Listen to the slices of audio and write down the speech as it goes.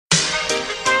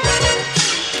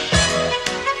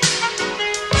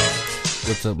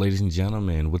What's up, ladies and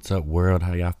gentlemen? What's up, world?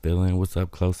 How y'all feeling? What's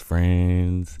up, close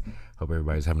friends? Hope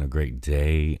everybody's having a great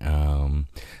day.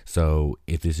 So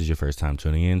if this is your first time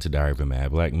tuning in to Diary of a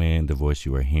Mad Black Man, the voice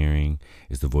you are hearing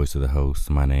is the voice of the host.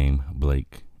 My name,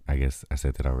 Blake. I guess I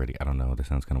said that already. I don't know. That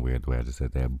sounds kind of weird the way I just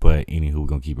said that. But anywho, we're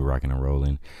going to keep it rocking and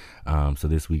rolling. So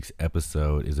this week's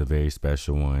episode is a very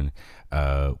special one.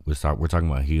 We're talking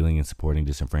about healing and supporting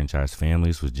disenfranchised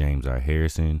families with James R.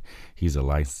 Harrison. He's a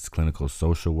licensed clinical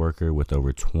social worker with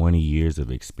over 20 years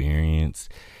of experience.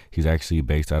 He's actually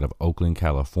based out of Oakland,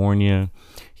 California.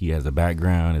 He has a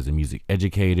background as a music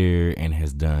educator and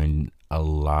has done a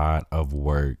lot of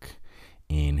work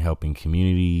in helping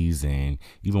communities and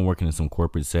even working in some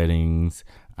corporate settings.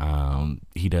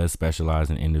 He does specialize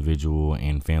in individual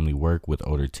and family work with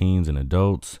older teens and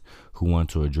adults who want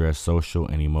to address social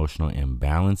and emotional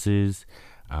imbalances.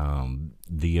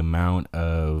 The amount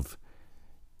of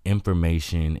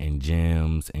information and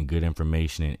gems and good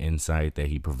information and insight that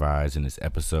he provides in this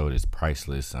episode is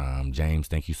priceless. James,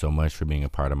 thank you so much for being a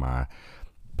part of my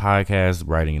podcast,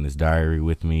 writing in this diary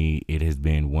with me. It has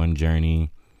been one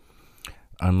journey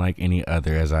unlike any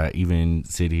other. As I even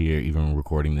sit here, even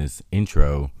recording this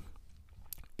intro,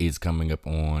 it's coming up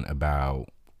on about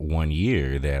 1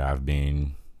 year that I've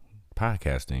been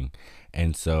podcasting.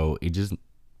 And so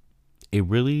it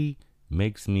really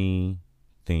makes me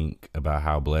think about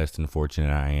how blessed and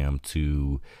fortunate I am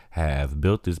to have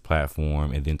built this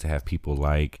platform, and then to have people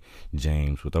like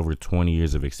James with over 20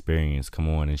 years of experience come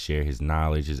on and share his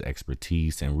knowledge, his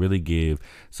expertise, and really give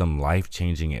some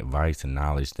life-changing advice and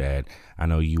knowledge that I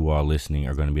know you all listening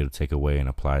are going to be able to take away and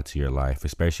apply to your life,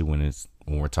 especially when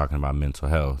we're talking about mental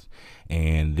health.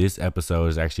 And this episode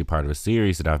is actually part of a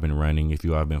series that I've been running. If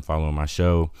you all have been following my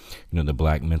show, the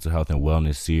Black Mental Health and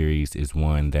Wellness series is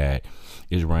one that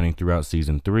is running throughout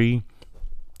season 3.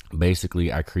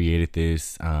 Basically, I created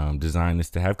this, designed this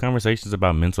to have conversations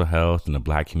about mental health in the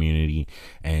Black community,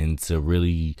 and to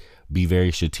really be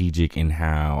very strategic in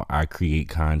how I create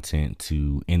content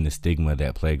to end the stigma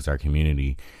that plagues our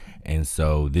community. And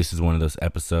so this is one of those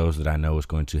episodes that I know is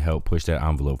going to help push that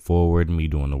envelope forward, me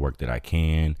doing the work that I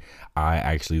can. I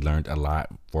actually learned a lot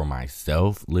for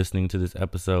myself listening to this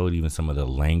episode, even some of the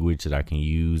language that I can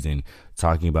use in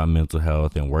talking about mental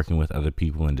health and working with other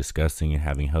people and discussing and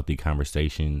having healthy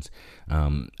conversations.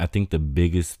 I think the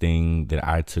biggest thing that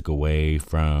I took away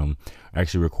from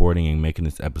actually recording and making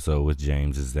this episode with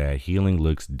James is that healing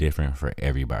looks different for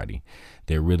everybody.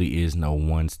 There really is no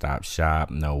one-stop shop,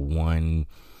 no one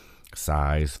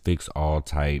size fix all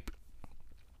type,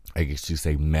 I guess you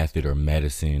say, method or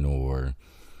medicine, or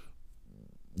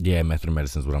method or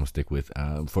medicine is what I'm gonna stick with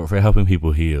for helping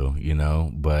people heal,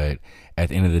 but at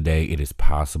the end of the day, it is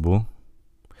possible.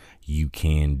 You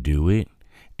can do it.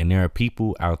 And there are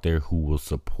people out there who will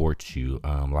support you,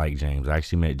 like James. I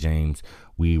actually met James.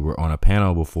 We were on a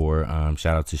panel before.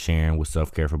 Shout out to Sharon with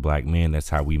Self-Care for Black Men. That's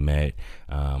how we met.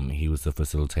 He was the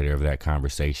facilitator of that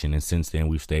conversation. And since then,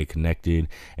 we've stayed connected.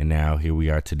 And now here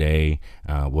we are today.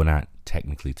 Well, not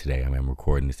technically today. I'm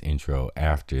recording this intro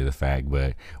after the fact,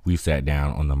 but we've sat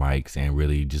down on the mics and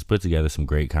really just put together some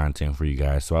great content for you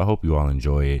guys. So I hope you all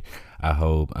enjoy it. I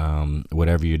hope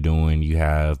whatever you're doing, you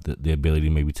have the ability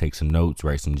to maybe take some notes,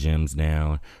 write some gems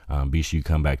down. Be sure you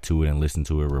come back to it and listen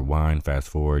to it, rewind, fast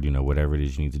forward, whatever it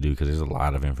is you need to do, because there's a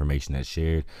lot of information that's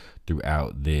shared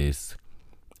throughout this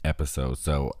episode.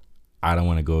 So I don't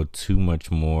want to go too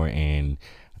much more, and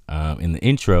in the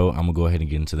intro, I'm gonna go ahead and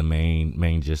get into the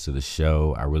main gist of the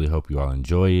show. I really hope you all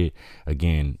enjoy it.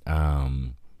 Again,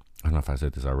 I don't know if I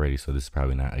said this already, so this is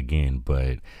probably not again,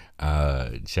 but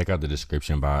check out the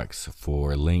description box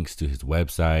for links to his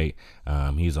website.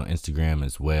 He's on Instagram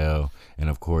as well. And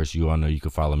of course, you all know you can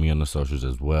follow me on the socials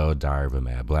as well, Diary of a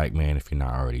Mad Black Man, if you're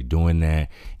not already doing that.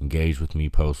 Engage with me,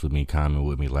 post with me, comment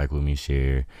with me, like with me,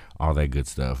 share, all that good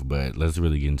stuff. But let's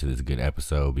really get into this good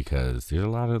episode, because there's a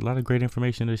lot of great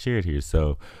information to share here.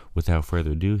 So without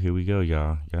further ado, here we go,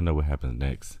 y'all. Y'all know what happens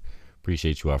next.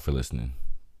 Appreciate you all for listening.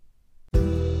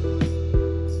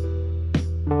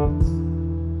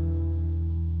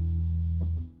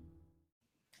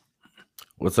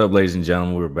 What's up, ladies and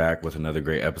gentlemen? We're back with another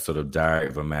great episode of Diary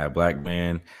of a Mad Black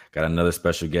Man. Got another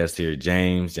special guest here,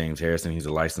 James Harrison. He's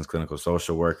a licensed clinical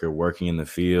social worker working in the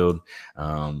field.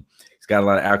 He's got a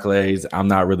lot of accolades. I'm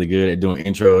not really good at doing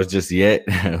intros just yet,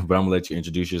 but I'm gonna let you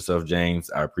introduce yourself,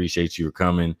 James. I appreciate you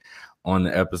coming on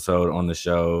the episode, on the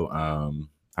show.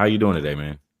 How you doing today,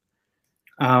 man?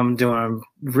 I'm doing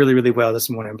really, really well this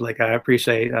morning, Blake. I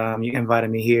appreciate you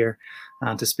inviting me here.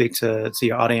 to speak to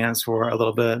your audience for a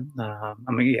little bit.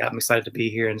 I'm excited to be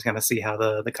here and kind of see how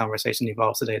the conversation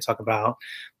evolves today. Talk about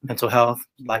mental health,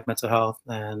 Black mental health,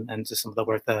 and just some of the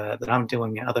work that I'm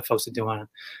doing and other folks are doing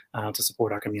to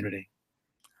support our community.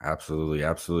 Absolutely,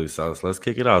 absolutely. So let's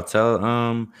kick it off. Tell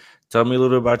me a little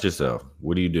bit about yourself.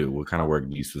 What do you do? What kind of work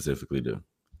do you specifically do?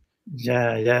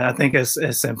 Yeah. I think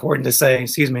it's important to say.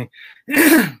 Excuse me.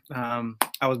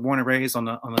 I was born and raised on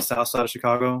the south side of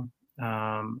Chicago.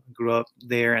 Grew up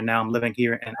there, and now I'm living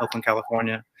here in Oakland,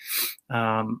 California.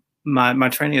 My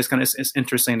training is it's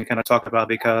interesting to kind of talk about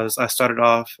because I started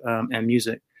off in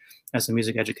music as a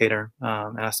music educator,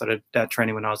 and I started that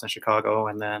training when I was in Chicago,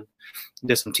 and then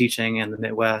did some teaching in the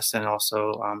Midwest and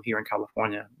also here in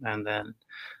California. And then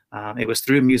it was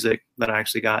through music that I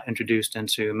actually got introduced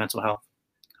into mental health.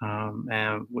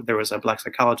 And there was a Black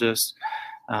psychologist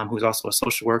who's also a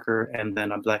social worker, and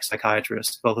then a Black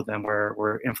psychiatrist. Both of them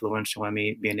were influential in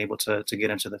me being able to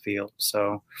get into the field.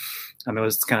 So it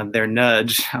was kind of their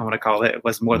nudge, I want to call it. It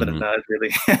was more than a Hmm. nudge,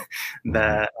 really, Hmm.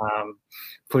 that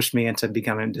pushed me into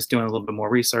becoming just doing a little bit more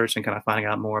research and kind of finding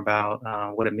out more about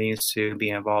what it means to be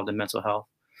involved in mental health.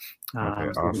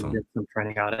 Okay, So we awesome. did some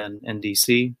training out in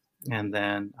DC, and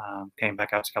then came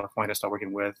back out to California to start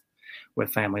working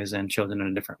with families and children in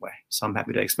a different way. So I'm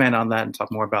happy to expand on that and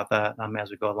talk more about that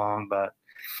as we go along. But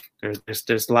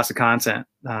there's lots of content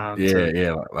Yeah, to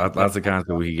yeah, lots of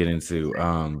content we can get into.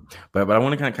 But I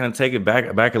want to kind of take it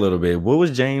back a little bit. What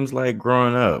was James like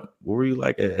growing up? What were you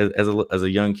like as a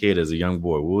young kid, as a young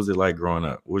boy? What was it like growing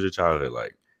up? What was your childhood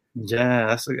like? yeah,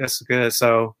 that's good.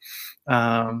 So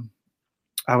um,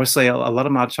 I would say a lot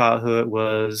of my childhood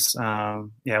was I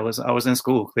was in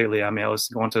school. Clearly, I mean, I was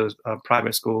going to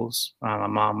private schools. My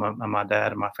mom and my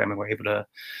dad and my family were able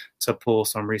to pull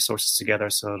some resources together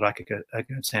so that I could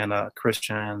attend a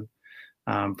Christian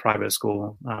private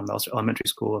school. That was elementary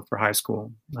school for high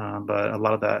school. But a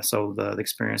lot of that, so the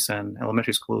experience in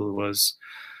elementary school was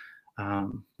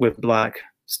with Black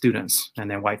students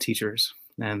and then white teachers.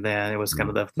 And then it was kind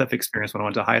of Mhm. the flip experience when I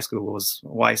went to high school was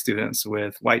white students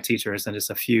with white teachers and just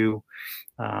a few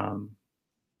um,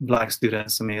 Black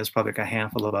students. I mean, it was probably like a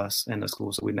handful of us in the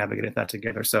school, so we navigated that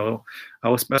together. So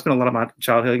I spent a lot of my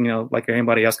childhood, like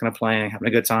anybody else, kind of playing, having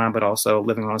a good time, but also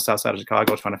living on the south side of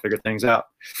Chicago, trying to figure things out,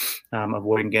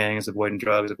 avoiding gangs, avoiding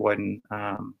drugs, avoiding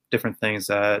different things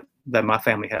that my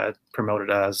family had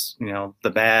promoted as, the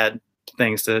bad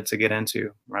things to get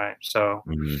into, right? So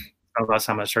Mhm. a lot of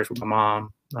time at church with my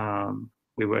mom.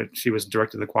 She was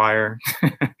director of the choir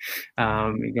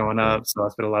growing Okay. up. So I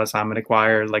spent a lot of time in the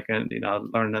choir, like,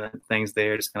 learning things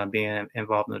there, just kind of being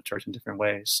involved in the church in different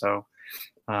ways. So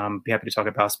be happy to talk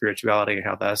about spirituality,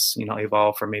 how that's,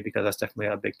 evolved for me, because that's definitely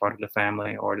a big part of the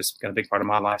family, or just a big part of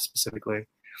my life specifically.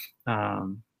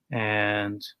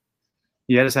 And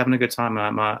yeah, just having a good time.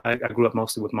 I grew up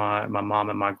mostly with my mom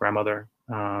and my grandmother,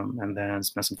 and then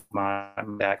spent some time with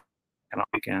my dad and on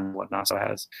weekend and whatnot. So I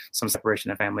had some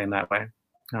separation of family in that way.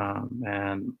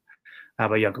 And I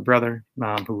have a younger brother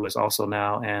who is also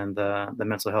now in the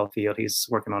mental health field. He's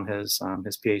working on his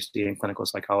PhD in clinical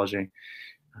psychology.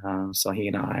 So he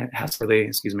and I have really,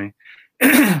 excuse me,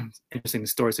 interesting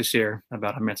stories to share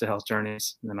about our mental health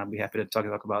journeys, and I'd be happy to talk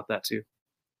about that too.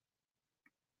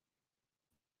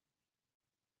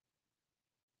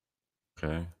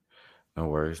 Okay. No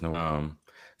worries. No.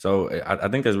 So I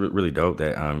think that's really dope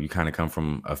that you kind of come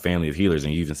from a family of healers,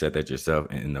 and you even said that yourself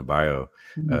in the bio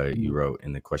you Mhm. wrote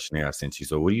in the questionnaire I sent you.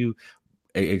 So what do you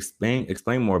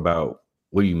explain more about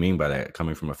what do you mean by that,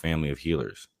 coming from a family of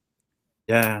healers?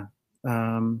 Yeah.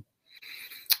 Um,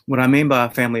 What I mean by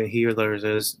family of healers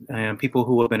is people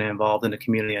who have been involved in the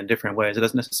community in different ways. It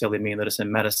doesn't necessarily mean that it's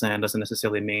in medicine, doesn't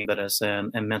necessarily mean that it's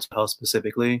in mental health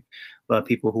specifically, but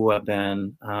people who have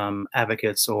been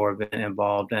advocates or been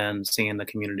involved in seeing the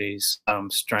community's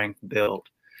strength build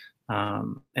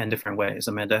in different ways.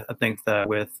 I mean, I think that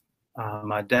with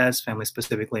my dad's family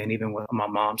specifically, and even with my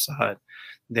mom's side,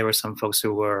 there were some folks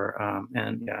who were,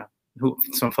 and yeah,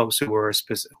 some folks who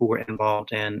were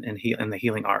involved in the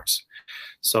healing arts.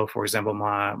 So, for example,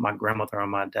 my grandmother on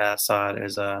my dad's side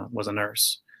was a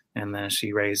nurse, and then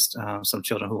she raised some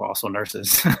children who were also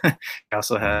nurses. I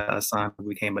also Mhm. had a son who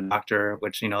became a doctor,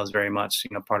 which is very much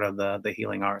part of the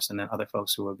healing arts, and then other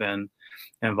folks who have been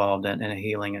involved in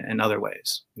healing in other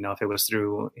ways. If it was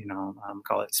through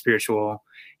call it spiritual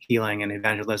healing and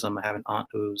evangelism, I have an aunt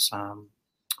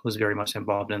who's very much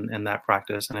involved in that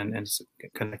practice and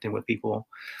connecting with people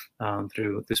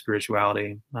through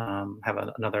spirituality. Have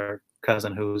another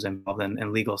cousin who's involved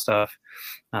in legal stuff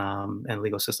and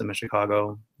legal system in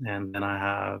Chicago, and then I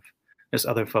have there's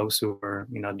other folks who are,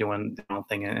 doing their own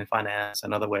thing in finance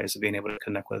and other ways of being able to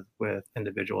connect with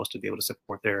individuals to be able to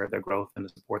support their growth and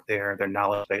to support their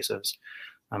knowledge bases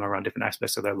around different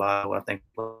aspects of their life. I think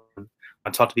when I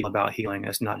talk to people about healing,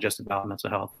 it's not just about mental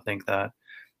health. I think that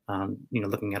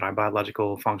looking at our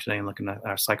biological functioning, looking at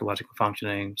our psychological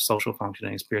functioning, social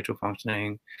functioning, spiritual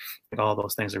functioning, like all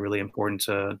those things are really important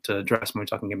to address when we're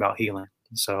talking about healing.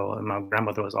 So my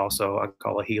grandmother was also, I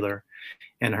call a healer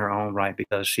in her own right,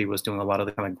 because she was doing a lot of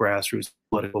the kind of grassroots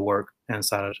political work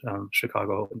inside of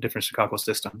Chicago, different Chicago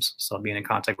systems. So being in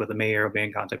contact with the mayor, being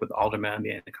in contact with the alderman,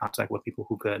 being in contact with people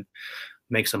who could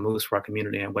make some moves for our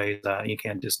community in ways that you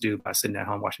can't just do by sitting at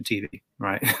home watching TV,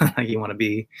 right? You want to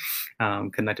be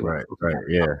connected with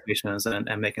conversations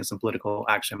and making some political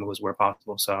action moves where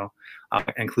possible. So I'll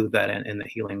include that in the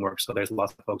healing work. So there's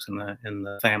lots of folks in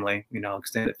the family,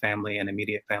 extended family and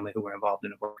immediate family who were involved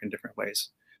in the work in different ways.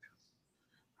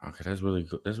 Okay, that's really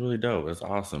good. That's really dope. That's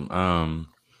awesome.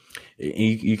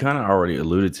 You kind of already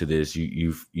alluded to this.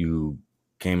 You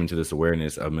came into this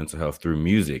awareness of mental health through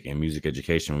music and music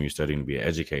education when you're studying to be an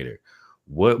educator.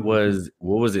 What was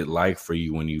it like for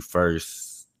you when you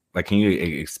first, like, can you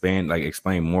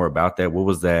explain more about that? What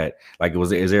was that like?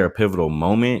 Is there a pivotal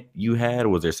moment you had? Or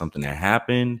was there something that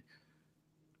happened?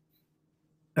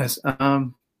 Yes,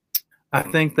 I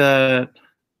think that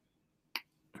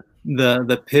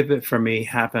the pivot for me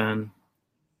happened,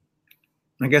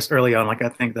 I guess, early on. Like, I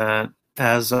think that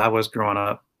as I was growing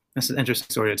up, it's an interesting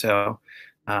story to tell.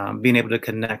 Being able to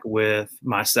connect with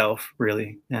myself,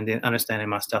 really, and then understanding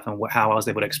my stuff and how I was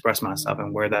able to express myself,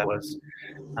 and where that was,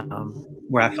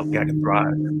 where I felt like I could thrive.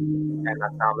 And I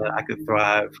found that I could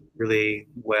thrive really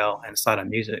well inside of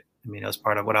music. I mean, it was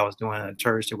part of what I was doing at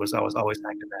church. I was always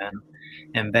active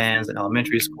in bands in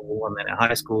elementary school and then in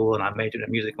high school, and I majored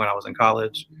in music when I was in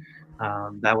college.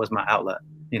 That was my outlet.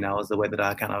 It was the way that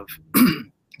I kind of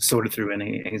sorted through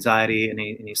any anxiety,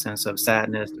 any sense of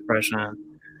sadness, depression.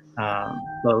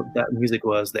 So that music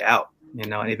was the out,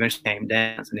 and eventually came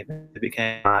dance, and it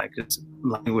became like just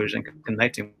language and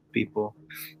connecting with people,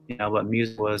 but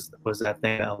music was that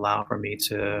thing that allowed for me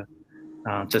to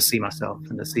see myself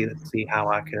and to see how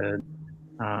I could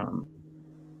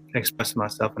express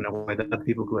myself in a way that other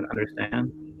people could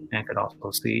understand and could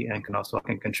also see and I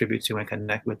can contribute to and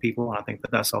connect with people. And I think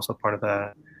that that's also part of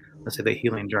the, let's say, the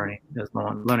healing journey, is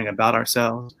learning about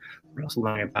ourselves, but also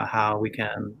learning about how we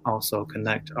can also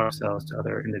connect ourselves to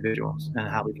other individuals and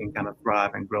how we can kind of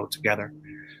thrive and grow together.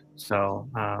 So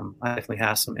I definitely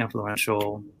have some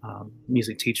influential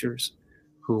music teachers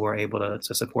who were able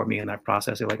to support me in that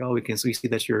process. They're like, oh, we see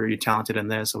that you're talented in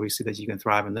this, or we see that you can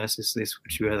thrive in this. This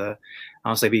put you as I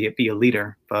don't say be a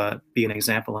leader, but be an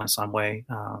example in some way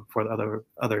for the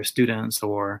other students,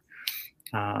 or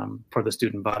for the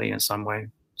student body in some way.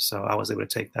 So I was able to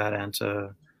take that and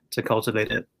to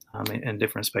cultivate it in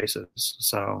different spaces.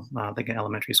 So I think in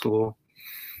elementary school,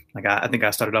 like I think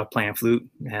I started off playing flute,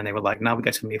 and they were like, "No, we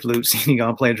got too many flutes. You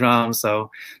gonna play drums?" So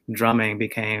drumming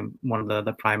became one of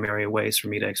the primary ways for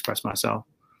me to express myself,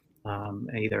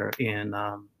 either in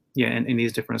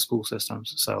these different school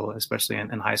systems. So especially in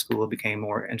high school, I became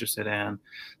more interested in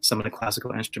some of the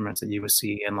classical instruments that you would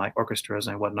see in like orchestras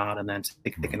and whatnot, and then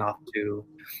taking off to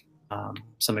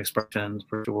some expressions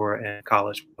for sure. In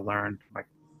college, I learned like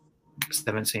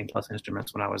 17 plus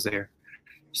instruments when I was there.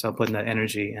 So putting that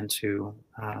energy into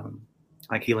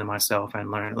like healing myself and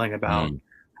learning about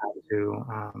how to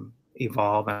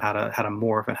evolve and how to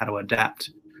morph and how to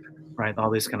adapt, right? All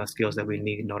these kind of skills that we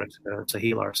need in order to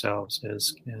heal ourselves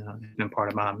is been part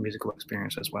of my musical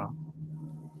experience as well.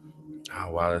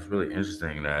 Oh wow, that's really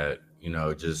interesting. That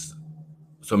just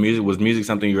so was music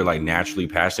something you were like naturally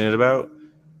passionate about,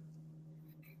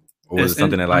 or was it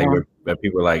something that that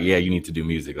people were like, yeah, you need to do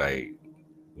music? Like,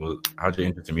 well, how'd your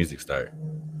interest in music start?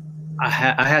 I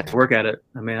had to work at it.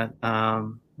 I mean,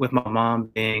 with my mom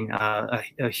being a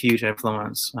huge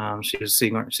influence. She was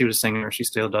a singer. She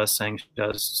still does sing.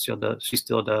 She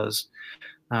still does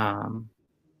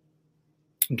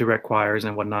direct choirs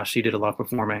and whatnot. She did a lot of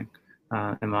performing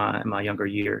in my younger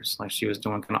years. Like, she was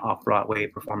doing kind of off Broadway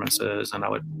performances, and I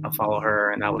follow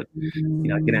her, and I would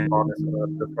get involved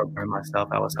in the program myself.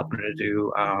 I was helping her to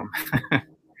do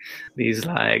these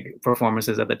like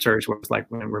performances at the church where it's like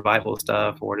revival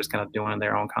stuff, or just kind of doing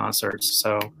their own concerts.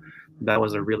 So that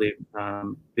was a really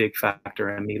big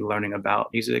factor in me learning about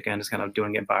music and just kind of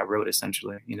doing it by rote,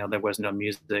 essentially. There was no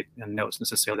music and notes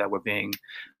necessarily that were being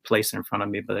placed in front of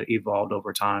me, but it evolved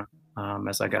over time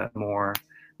as I got more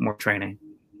training.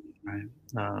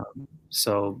 Right.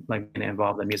 So like being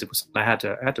involved in music was something I had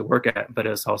to work at, but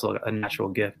it's also a natural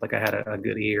gift. Like, I had a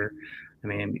good ear. I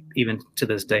mean, even to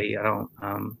this day, I don't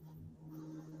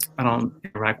I don't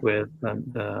interact with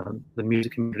the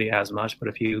music community as much, but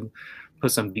if you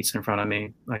put some beats in front of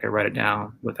me, I could write it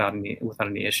down without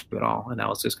any issue at all. And that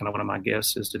was just kind of one of my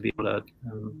gifts, is to be able to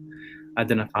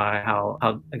identify how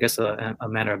I guess a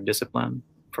manner of discipline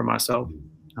for myself,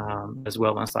 as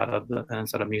well inside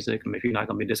of music. I mean, if you're not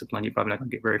going to be disciplined, you're probably not going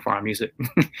to get very far in music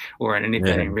or in Yeah,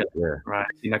 anything really, yeah. right?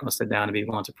 You're not going to sit down and be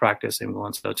willing to practice and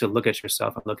willing to look at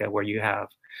yourself and look at where you have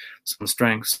some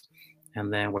strengths,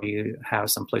 and then where you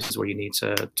have some places where you need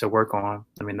to work on.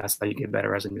 I mean, that's how you get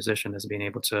better as a musician, is being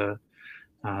able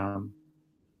um,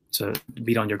 to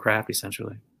beat on your craft,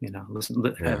 essentially. Yeah.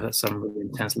 Have some really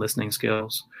intense listening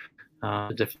skills,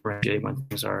 to differentiate when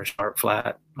things are sharp,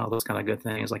 flat, all those kind of good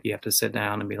things. Like, you have to sit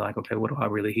down and be like, okay, what do I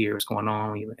really hear is going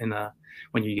on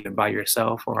when you're either by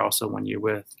yourself, or also when you're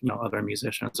with other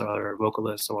musicians or other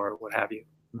vocalists or what have you,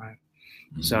 right?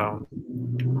 So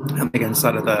I think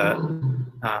inside of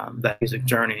that music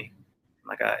journey,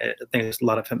 like I think there's a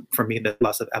lot of, for me, there's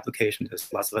lots of applications,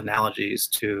 there's lots of analogies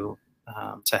to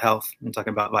health, and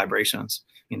talking about vibrations.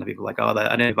 People are like, oh,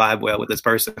 that I didn't vibe well with this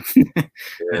person. It's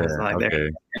Yeah. like there Okay.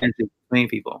 are between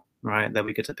people, right, that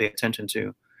we get to pay attention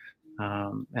to.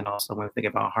 And also, when we think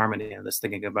about harmony, and just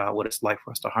thinking about what it's like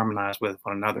for us to harmonize with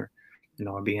one another,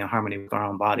 or be in harmony with our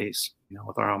own bodies,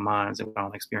 with our own minds and with our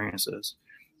own experiences.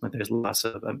 But there's lots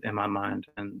of, in my mind,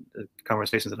 and the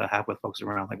conversations that I have with folks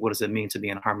around, like, what does it mean to be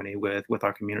in harmony with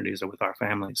our communities or with our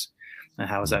families, and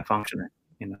how is that functioning?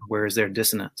 Where is there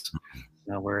dissonance?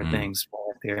 Where are Mm, things,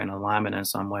 if they're in alignment in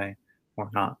some way or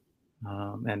not?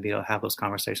 And be able to have those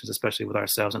conversations, especially with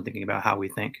ourselves, and thinking about how we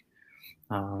think,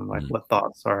 like mm, what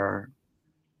thoughts are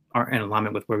in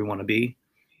alignment with where we want to be.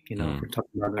 If we're mm, talking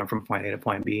about going from point A to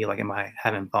point B, like, am I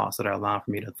having thoughts that are allowing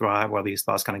for me to thrive, or are these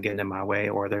thoughts kind of getting in my way,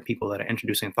 or are there people that are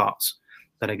introducing thoughts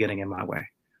that are getting in my way?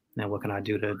 And what can I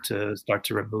do to start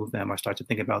to remove them, or start to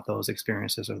think about those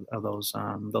experiences, or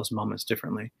those moments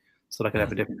differently, so that I could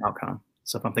have a mm. different outcome?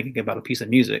 So if I'm thinking about a piece of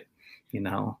music,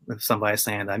 if somebody's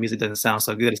saying that music doesn't sound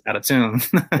so good, it's out of tune.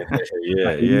 Yeah,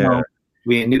 Like, yeah.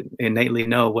 we innately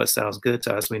know what sounds good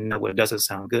to us. We know what doesn't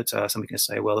sound good to us, and we can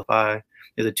say, well,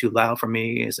 is it too loud for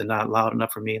me? Is it not loud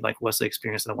enough for me? Like, what's the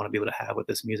experience that I want to be able to have with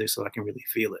this music, so I can really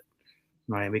feel it?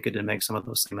 Right? We could then make some of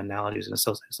those same analogies, and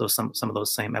so some of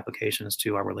those same applications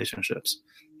to our relationships.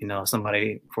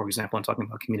 Somebody, for example, I'm talking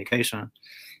about communication,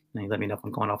 and you let me know if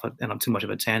I'm going off on too much of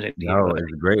a tangent here, No, but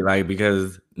it's great. Like,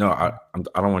 because no, I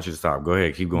don't want you to stop. Go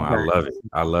ahead, keep going. I love it.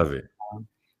 I love it.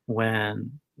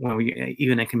 when we,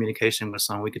 even in communication with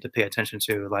someone, we get to pay attention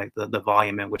to, like, the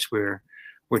volume in which we're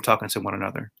talking to one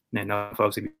another.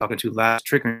 Folks, if you're talking too loud, it's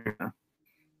triggering them,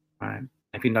 right?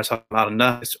 If you're not talking loud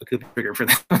enough, it could be trigger for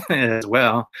them as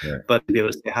well. Yeah. But to be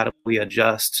able to say, how do we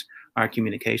adjust our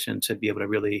communication to be able to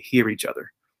really hear each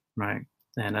other, right?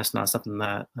 And that's not something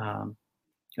that, and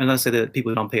let's say that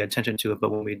people don't pay attention to it,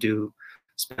 but when we do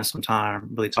spend some time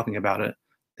really talking about it,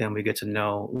 then we get to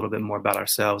know a little bit more about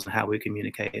ourselves and how we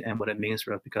communicate and what it means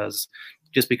for us. Because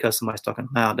just because somebody's talking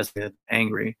loud doesn't mean they're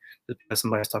angry. Just because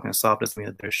somebody's talking soft doesn't mean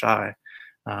that they're shy.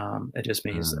 It just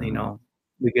means, Mm.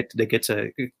 they get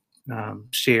to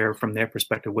share from their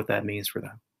perspective what that means for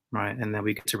them, right? And then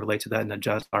we get to relate to that and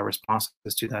adjust our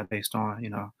responses to that based on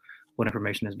what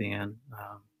information is being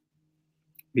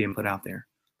put out there.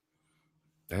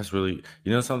 That's really,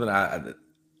 something I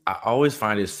always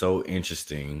find it so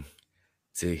interesting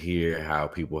to hear how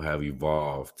people have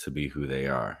evolved to be who they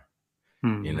are.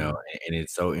 Hmm. And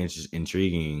it's so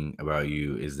intriguing about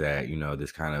you is that,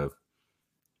 this kind of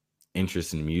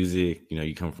interest in music.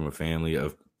 You come from a family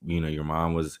of, your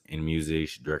mom was in music,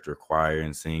 she directed a choir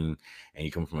and sing, and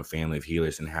you come from a family of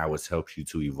healers, and how it's helped you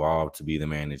to evolve to be the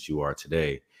man that you are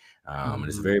today. And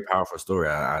it's a Hmm. very powerful story.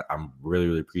 I really,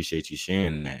 really appreciate you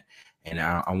sharing that. And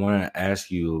I want to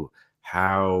ask you,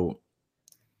 how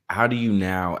how do you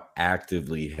now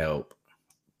actively help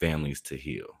families to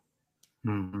heal?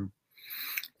 Hmm.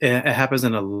 It happens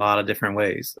in a lot of different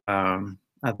ways. I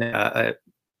think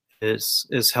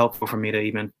it's helpful for me to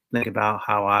even think about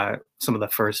how some of the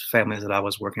first families that I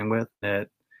was working with, that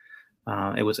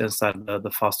it was inside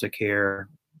the foster care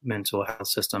mental health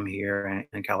system here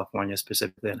in California,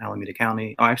 specifically in Alameda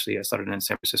County. Oh, actually, I started in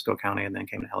San Francisco County and then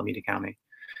came to Alameda County,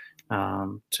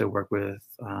 to work with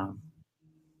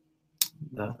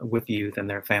youth and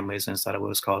their families inside of what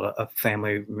was called a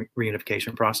family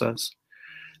reunification process.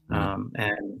 Mm,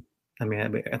 And I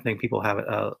mean, I think people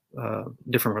have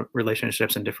different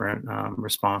relationships and different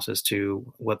responses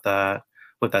to what that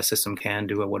system can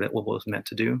do, or what was meant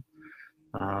to do.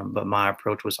 But my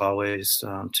approach was always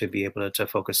to be able to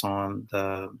focus on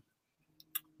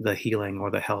the healing or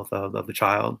the health of the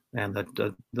child, and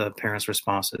the parents'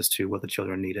 responses to what the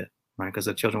children needed. right? Because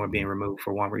the children were being removed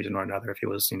for one reason or another, if it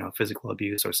was, physical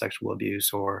abuse or sexual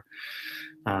abuse or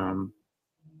um,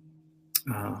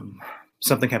 um,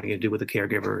 something having to do with the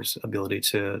caregiver's ability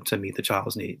to meet the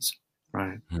child's needs,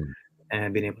 right? Mm-hmm.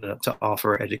 And being able to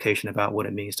offer education about what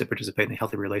it means to participate in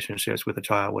healthy relationships with a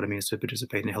child, what it means to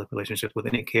participate in healthy relationships with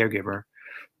any caregiver,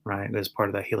 right? As part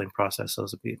of that healing process. So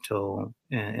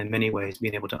in many ways,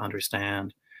 being able to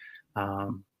understand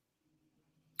um,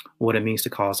 what it means to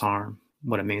cause harm,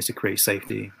 what it means to create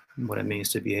safety, what it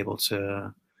means to be able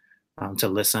to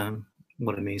listen,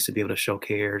 what it means to be able to show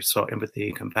care, show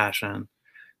empathy, compassion,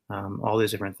 all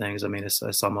these different things. I mean,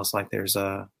 it's almost like there's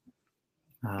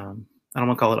I don't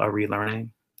want to call it a relearning.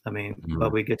 I mean,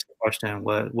 but we get to question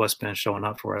what's been showing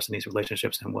up for us in these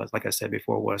relationships and what, like I said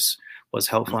before, was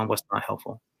helpful and what's not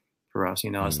helpful for us.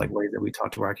 It's like ways that we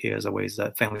talk to our kids, or ways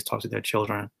that families talk to their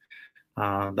children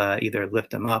that either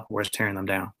lift them up or is tearing them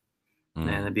down.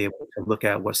 And to be able to look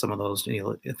at what some of those,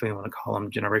 if we want to call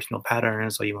them generational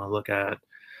patterns, or you want to look at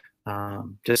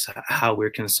just how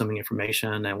we're consuming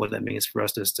information and what that means for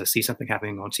us to see something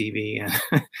happening on TV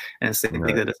and think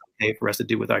that it's okay for us to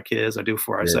do with our kids or do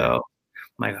for ourselves.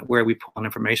 Like, where are we pulling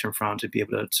information from to be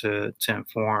able to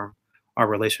inform our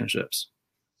relationships,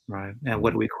 right? And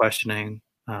what are we questioning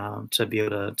to be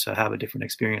able to have a different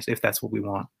experience if that's what we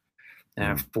want?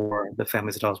 And for the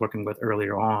families that I was working with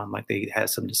earlier on, like, they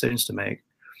had some decisions to make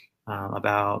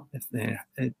about if they,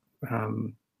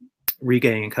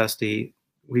 regaining custody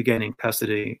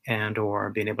and or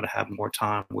being able to have more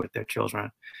time with their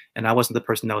children. And I wasn't the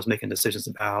person that was making decisions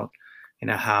about,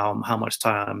 how much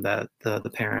time that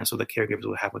the parents or the caregivers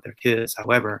would have with their kids.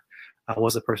 However, I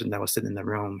was the person that was sitting in the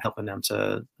room helping them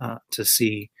to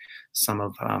see some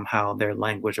of how their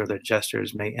language or their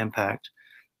gestures may impact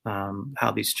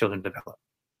how these children develop,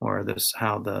 or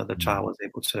how the child was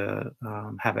able to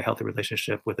have a healthy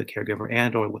relationship with a caregiver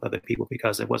and or with other people,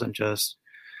 because it wasn't just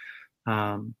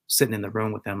sitting in the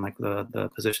room with them. Like, the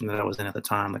position that I was in at the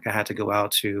time, like, I had to go out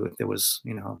to, if there was,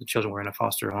 the children were in a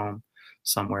foster home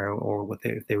somewhere, or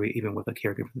if they were even with a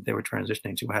caregiver that they were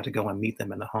transitioning to, I had to go and meet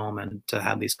them in the home and to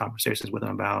have these conversations with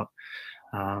them about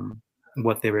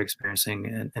what they were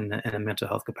experiencing in a mental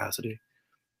health capacity.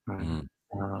 Right.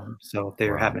 So if they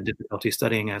were having difficulty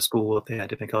studying at school, if they had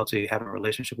difficulty having a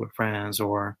relationship with friends,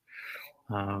 or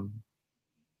I'll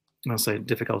say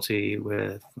difficulty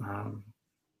with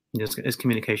just it's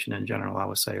communication in general, I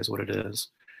would say, is what it is.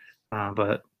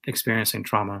 But experiencing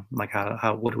trauma, like,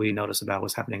 what do we notice about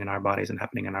what's happening in our bodies and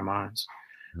happening in our minds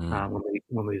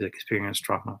when we experience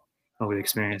trauma, when we're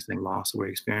experiencing loss, or we're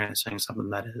experiencing something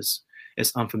that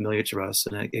is unfamiliar to us,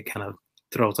 and it kind of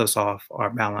throws us off our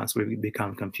balance. We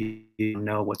become confused,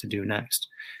 know what to do next.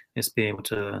 It's being able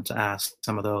to ask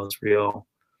some of those real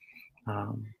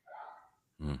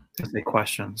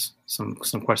questions, some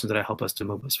questions that help us to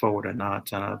move us forward, and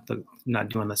not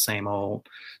doing the same old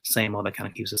that kind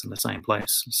of keeps us in the same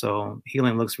place. So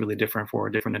healing looks really different for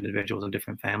different individuals and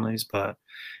different families, but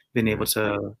being able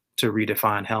to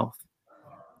redefine health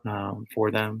for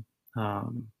them,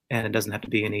 and it doesn't have to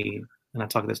be any. And I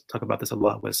talk about this a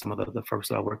lot with some of the folks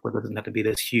that I work with. It doesn't have to be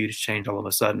this huge change all of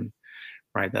a sudden,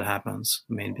 right? That happens.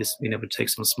 I mean, just being able to take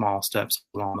some small steps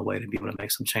along the way to be able to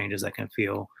make some changes that can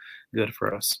feel good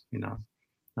for us,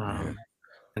 And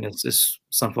it's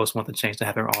some folks want the change to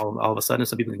happen all of a sudden,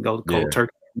 so people can go cold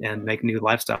turkey and make new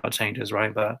lifestyle changes,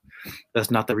 right? But that's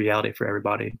not the reality for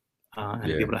everybody. And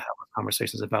be able to have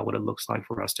conversations about what it looks like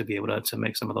for us to be able to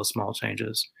make some of those small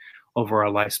changes over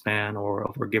our lifespan or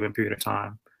over a given period of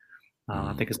time.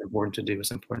 I think it's important to do.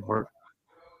 It's important work.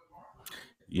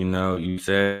 You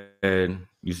said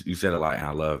you said a lot, and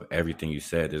I love everything you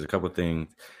said. There's a couple of things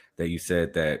that you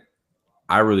said that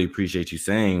I really appreciate you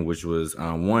saying, which was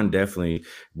one definitely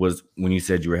was when you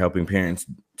said you were helping parents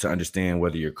to understand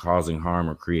whether you're causing harm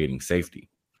or creating safety.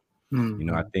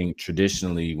 I think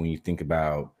traditionally, when you think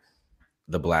about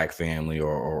the Black family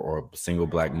or single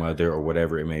Black mother or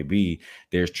whatever it may be,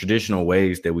 there's traditional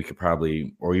ways that we could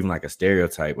probably, or even like a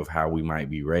stereotype of how we might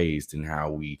be raised and how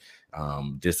we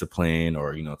discipline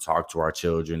or, talk to our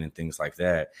children and things like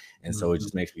that. And so it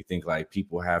just makes me think, like,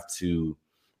 people have to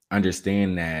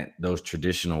understand that those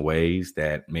traditional ways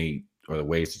or the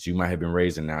ways that you might have been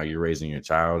raised and now you're raising your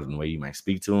child and the way you might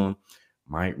speak to them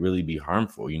might really be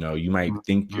harmful. You might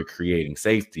think you're creating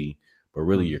safety, but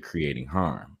really you're creating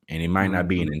harm, and it might not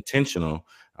be an intentional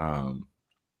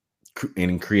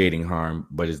in creating harm,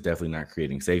 but it's definitely not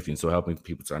creating safety. And so helping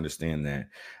people to understand that.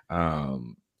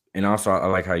 And also I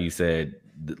like how you said,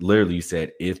 literally you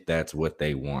said, if that's what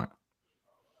they want.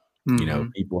 You know, Hmm.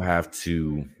 people have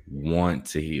to want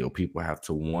to heal. People have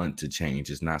to want to change.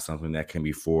 It's not something that can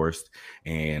be forced.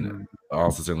 And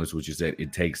also, similar to what you said,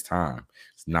 it takes time.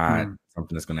 It's not Hmm.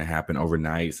 something that's going to happen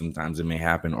overnight. Sometimes it may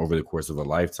happen over the course of a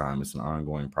lifetime. It's an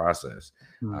ongoing process.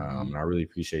 Hmm. And I really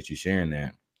appreciate you sharing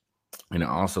that. And it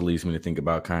also leads me to think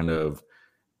about kind of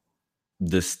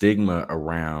the stigma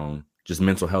around just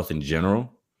mental health in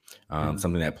general. Hmm.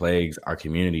 Something that plagues our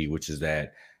community, which is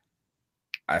that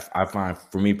I find,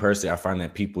 for me personally, I find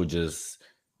that people just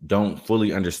don't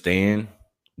fully understand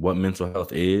what mental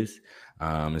health is.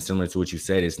 And similar to what you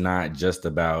said, it's not just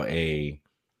about a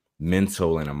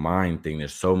mental and a mind thing.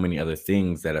 There's so many other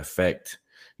things that affect,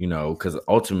 you know, because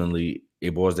ultimately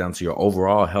it boils down to your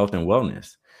overall health and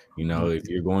wellness. You know, if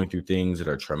you're going through things that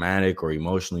are traumatic or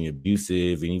emotionally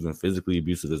abusive and even physically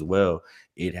abusive as well,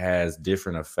 it has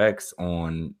different effects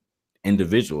on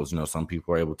individuals. You know, some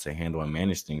people are able to handle and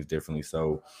manage things differently.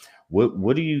 So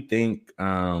what do you think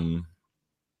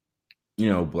you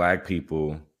know, black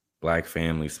people, black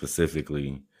families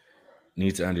specifically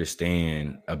need to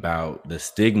understand about the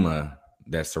stigma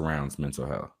that surrounds mental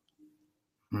health?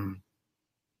 Hmm.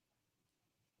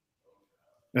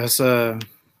 That's a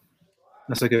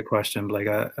that's a good question, Blake.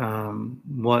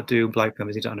 What do Black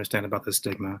families need to understand about the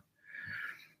stigma?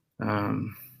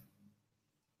 Um,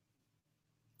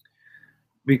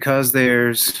 because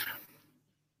there's,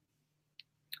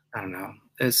 I don't know.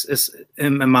 It's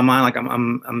in my mind. Like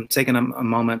I'm taking a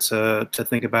moment to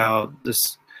think about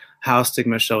this, how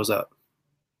stigma shows up.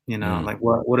 You know, Mm, like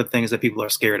what are things that people are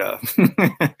scared of?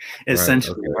 right.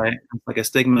 Essentially, Okay. right? Like a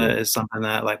stigma Yeah. is something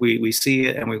that like we see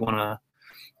it and we want to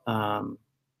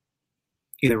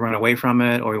either run away from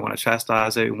it or we want to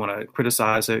chastise it, we want to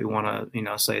criticize it, we want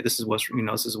to say this is what's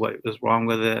this is what is wrong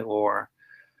with it, or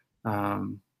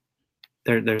um,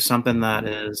 there's something that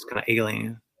is kind of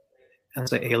alien.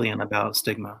 That's like alien about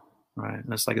stigma, right?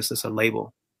 And it's like it's just a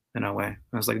label in a way. And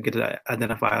it's like get to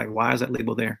identify like why is that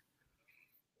label there?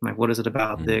 Like what is it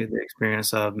about Mm, the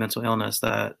experience of mental illness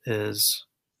that is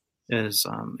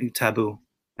taboo?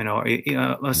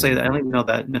 Let's say that I mm, don't even know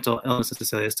that mental illness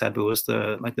necessarily is taboo. It's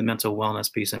the like the mental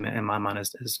wellness piece in my mind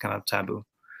is kind of taboo.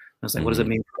 And it's like, what does it mhm,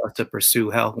 mean for us to pursue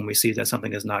health when we see that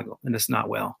something is not and it's not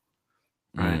well,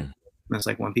 right? mm, And it's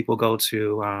like when people go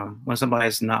to when somebody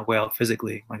is not well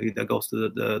physically, like that goes to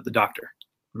the doctor,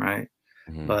 right?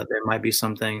 mhm, But there might be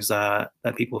some things that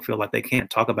people feel like they can't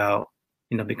talk about,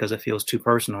 because it feels too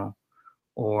personal,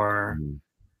 or mhm,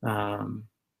 um,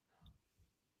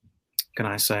 can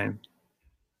I say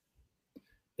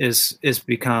it's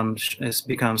become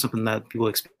something that people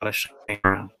expect a lot of shame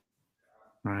around,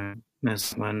 right?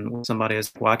 It's when somebody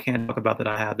is, well, I can't talk about that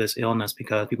I have this illness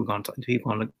because people going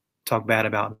to talk bad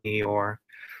about me, or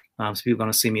so people are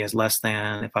going to see me as less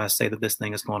than if I say that this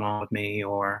thing is going on with me,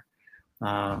 or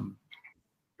um,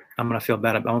 I'm going to feel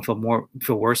bad. I'm going to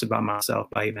feel worse about myself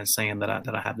by even saying that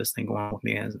I have this thing going on with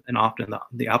me. And often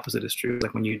the opposite is true.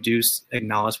 Like when you do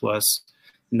acknowledge what's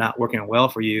not working well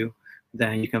for you,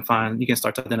 then you can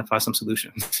start to identify some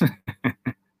solutions.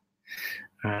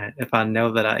 Right? If I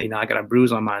know that I got a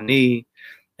bruise on my knee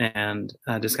and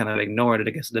I just kind of ignore it,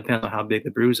 I guess it depends on how big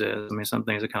the bruise is. I mean, some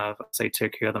things are kind of say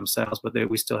take care of themselves, but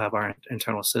we still have our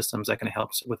internal systems that can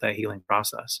help with that healing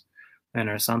process. And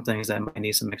there are some things that might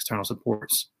need some external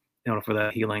supports in order for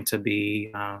that healing to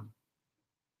be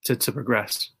to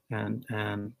progress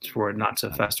and for it not to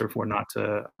fester, for it not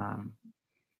to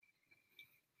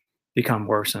become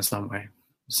worse in some way.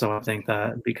 So I think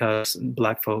that because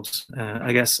Black folks,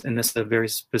 I guess, and this is a very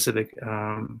specific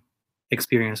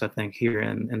experience, I think, here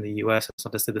in the US, it's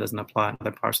not to say that doesn't apply in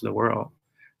other parts of the world,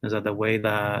 is that the way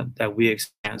that we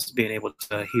experience being able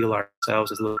to heal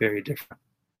ourselves is a little very different,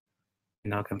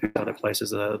 compared to other places.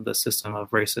 The system of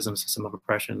racism, system of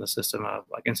oppression, the system of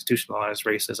like institutionalized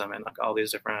racism, and like all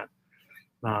these different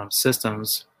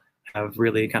systems have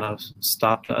really kind of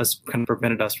stopped us, kind of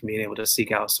prevented us from being able to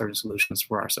seek out certain solutions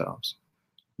for ourselves,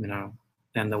 you know.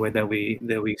 And the way that we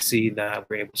see that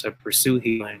we're able to pursue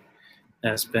healing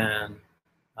has been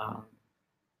um,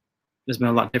 has been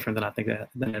a lot different than I think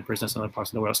than it presents in other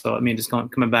parts of the world. So I mean, just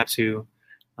coming back to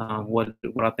what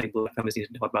I think Black families need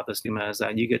to know about the stigma is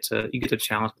that you get to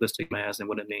challenge what the stigma is and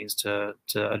what it means to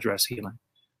address healing.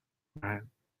 Right?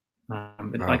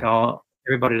 Like wow.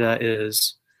 everybody that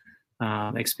is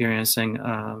experiencing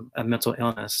a mental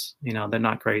illness, they're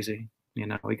not crazy.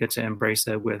 We get to embrace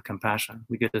it with compassion.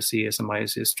 We get to see if somebody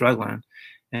is struggling,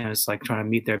 and it's like trying to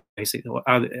meet their basic.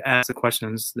 Ask the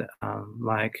questions that,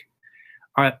 like,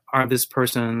 are this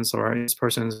person's or this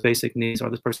person's basic needs, or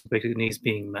this person's basic needs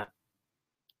being met,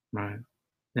 right?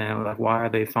 And like, why are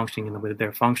they functioning in the way that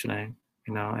they're functioning?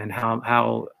 and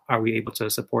how are we able to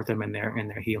support them in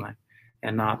their healing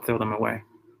and not throw them away.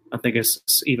 I think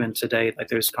it's even today, like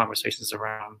there's conversations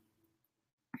around,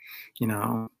 you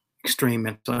know, extreme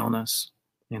mental illness,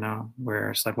 where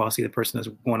it's like, well, I see the person that's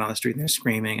going on the street and they're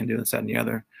screaming and doing this, that, and the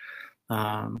other.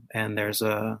 And there's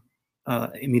a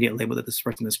immediate label that this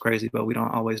person is crazy, but we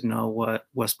don't always know what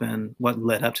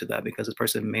led up to that, because the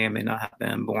person may or may not have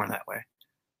been born that way.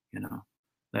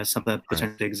 That's something that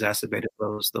potentially exacerbated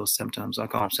those symptoms. I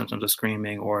call them symptoms of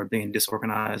screaming or being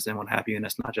disorganized and what have you. And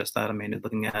it's not just that. I mean,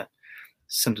 looking at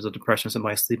symptoms of depression,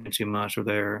 somebody sleeping too much, or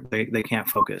they can't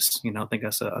focus. I think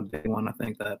that's a big one. I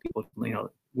think that people,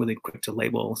 really quick to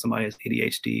label somebody as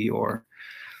ADHD or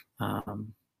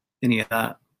any of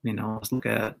that. Let's look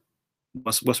at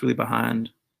what's really behind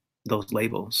those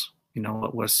labels.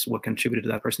 What contributed to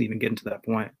that person even getting to that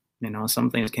point.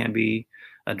 Some things can be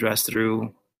addressed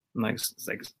through like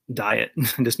diet,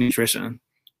 just nutrition.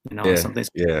 Some things,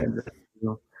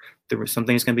 some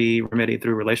things can be remedied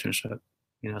through relationship.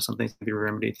 Some things can be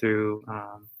remedied through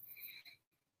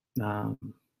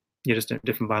just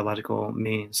different biological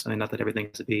means. I mean, not that everything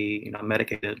has to be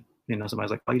medicated.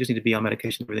 Somebody's like, oh, you just need to be on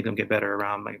medication, everything's gonna get better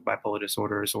around like bipolar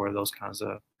disorders or those kinds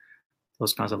of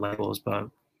labels. But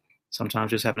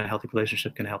sometimes just having a healthy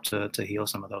relationship can help to heal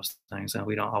some of those things. And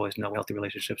we don't always know what healthy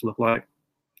relationships look like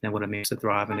and what it means to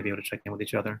thrive and to be able to check in with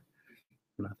each other.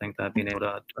 And I think that being able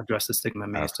to address the stigma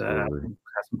means to have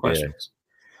some questions.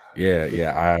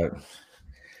 Yeah.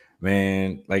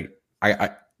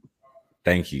 I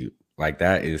thank you. Like,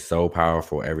 that is so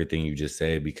powerful, everything you just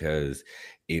said, because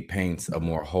it paints a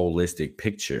more holistic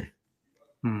picture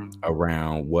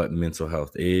around what mental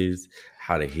health is,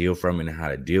 how to heal from it, and how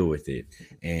to deal with it.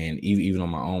 And even on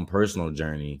my own personal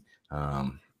journey,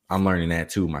 I'm learning that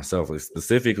too myself.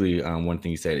 Specifically, one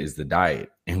thing you said is the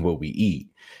diet and what we eat.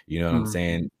 You know what I'm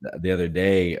saying? The other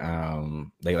day,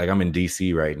 like I'm in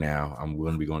DC right now. I'm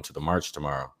going to be going to the march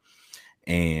tomorrow.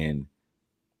 And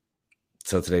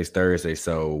so today's Thursday.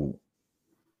 So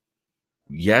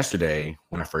yesterday,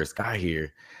 when I first got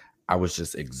here, I was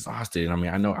just exhausted. And I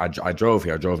mean, I know I drove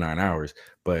here. I drove 9 hours,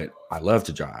 but I love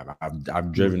to drive.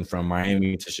 I've driven from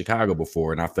Miami to Chicago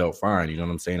before, and I felt fine. You know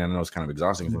what I'm saying? I know it's kind of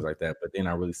exhausting and things like that. But then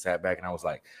I really sat back and I was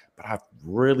like, but I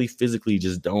really physically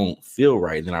just don't feel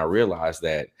right. And then I realized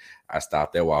that I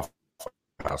stopped at Waffle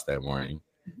House that morning.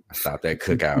 I stopped at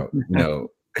Cookout,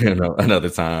 another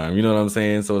time. You know what I'm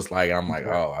saying? So it's like, I'm like,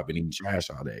 oh, I've been eating trash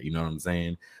all day. You know what I'm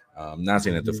saying? Not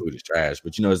saying that the food is trash,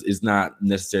 but it's not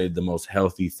necessarily the most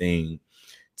healthy thing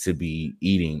to be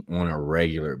eating on a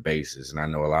regular basis. And I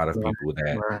know a lot of people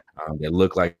that that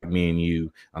look like me and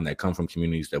you, that come from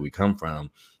communities that we come from.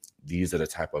 These are the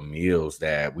type of meals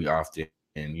that we often,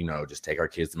 just take our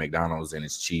kids to McDonald's, and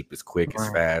it's cheap, it's quick, it's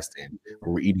fast, and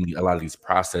we're eating a lot of these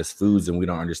processed foods, and we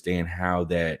don't understand how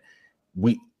that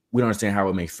we don't understand how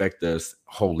it may affect us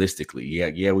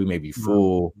holistically. Yeah, we may be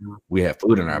full, we have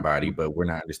food in our body, but we're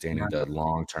not understanding the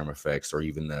long-term effects or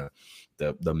even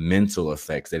the mental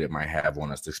effects that it might have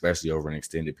on us, especially over an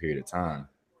extended period of time.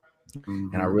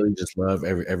 And I really just love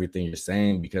everything you're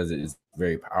saying, because it is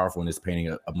very powerful and it's painting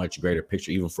a much greater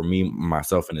picture, even for me,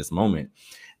 myself, in this moment.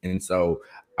 And so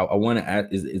I want to ask,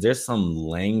 is there some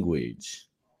language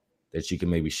that you can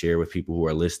maybe share with people who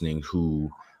are listening,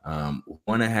 who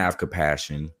want to have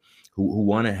compassion, who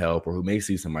want to help, or who may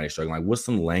see somebody struggling? Like, what's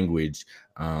some language,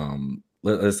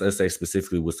 let's say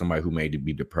specifically with somebody who may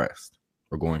be depressed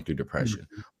or going through depression?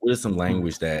 What is some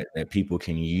language that people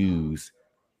can use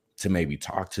to maybe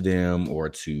talk to them, or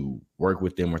to work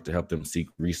with them, or to help them seek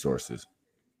resources?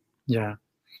 Yeah,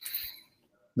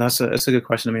 that's a good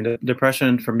question. I mean,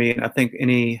 depression for me, I think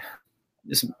any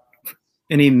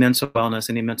mental wellness,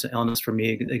 any mental illness for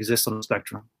me exists on the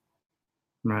spectrum.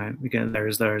 Right. Again,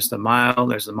 there's the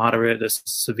mild, there's the moderate, there's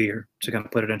severe, to kind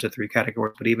of put it into 3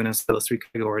 categories. But even in those 3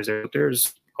 categories,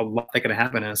 there's a lot that can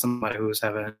happen in somebody who's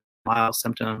having mild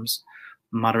symptoms,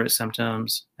 moderate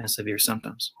symptoms, and severe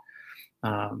symptoms.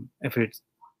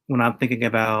 When I'm thinking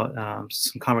about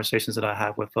some conversations that I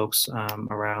have with folks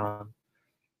around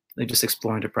just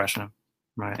exploring depression,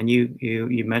 right? And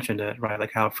you mentioned it, right?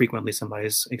 Like how frequently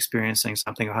somebody's experiencing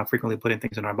something, or how frequently putting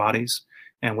things in our bodies,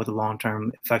 and what the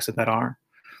long-term effects of that are.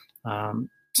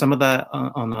 Some of that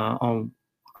on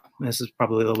this is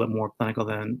probably a little bit more clinical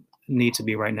than need to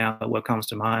be right now. But what comes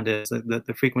to mind is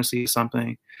the frequency of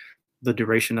something, the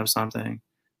duration of something,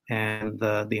 and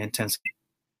the intensity.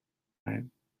 Right.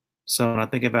 So when I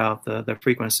think about the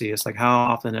frequency, it's like, how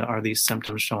often are these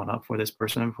symptoms showing up for this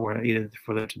person, for either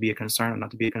for them to be a concern or not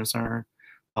to be a concern?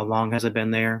 How long has it been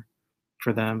there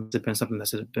for them? Has it been something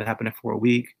that's been happening for a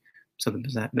week? Something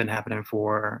that's been happening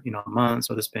for months,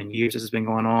 or it's been years this has been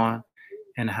going on?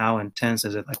 and how intense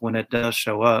is it? Like when it does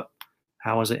show up,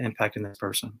 how is it impacting this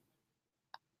person?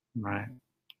 Right.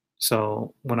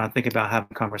 So when I think about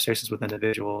having conversations with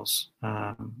individuals,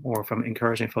 or from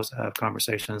encouraging folks to have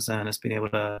conversations, then it's being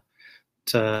able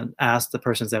to ask the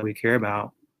persons that we care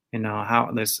about, how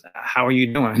are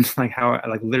you doing?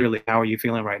 Like literally, how are you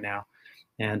feeling right now?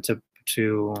 And to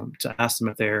ask them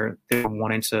if they're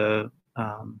wanting to,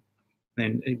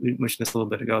 and we mentioned this a little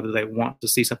bit ago, do they want to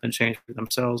see something change for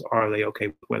themselves, or are they okay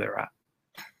with where they're at?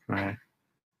 Right.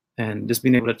 And just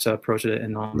being able to approach it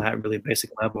and on that really basic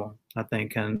level, I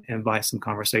think can invite some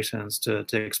conversations to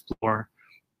explore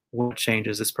what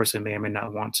changes this person may or may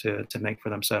not want to make for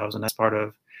themselves. And that's part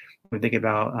of when we think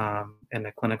about, in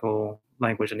the clinical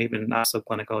language, and even not so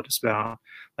clinical, just about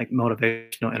like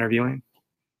motivational interviewing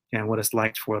and what it's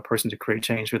like for a person to create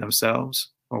change for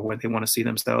themselves or where they want to see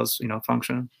themselves,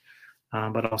 function.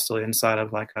 But also inside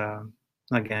of like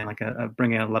again, like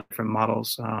bringing in a lot of different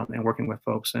models, and working with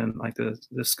folks, and like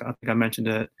this, I think I mentioned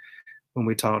it when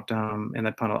we talked, in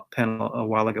that panel a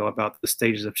while ago about the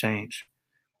stages of change,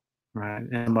 right?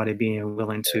 And somebody being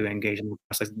willing to engage in the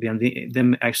process,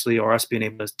 them actually, or us being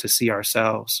able to see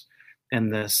ourselves in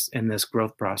this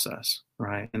growth process,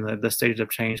 right? And the stages of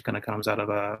change kind of comes out of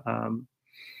a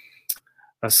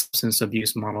substance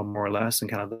abuse model, more or less, and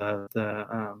kind of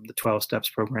the 12 steps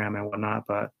program and whatnot,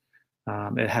 but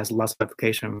it has lots of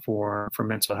application for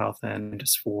mental health and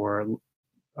just for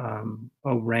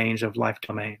a range of life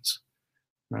domains,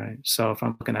 right? So if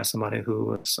I'm looking at somebody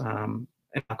who is an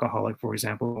alcoholic, for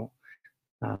example,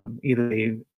 I'll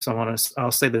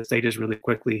say the stages really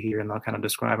quickly here, and I'll kind of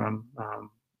describe them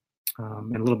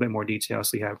in a little bit more detail.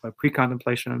 So you have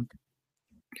pre-contemplation,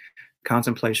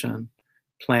 contemplation,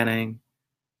 planning,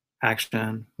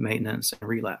 action, maintenance, and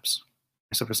relapse.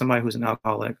 So for somebody who's an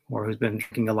alcoholic or who's been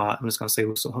drinking a lot, I'm just going to say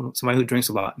somebody who drinks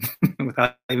a lot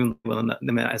without even labeling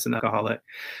them as an alcoholic,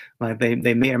 like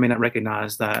they may or may not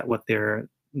recognize that what their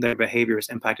behavior is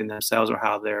impacting themselves, or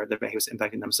how their behavior is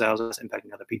impacting themselves is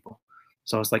impacting other people.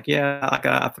 So it's like, yeah, like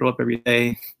I throw up every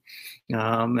day,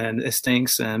 and it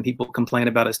stinks, and people complain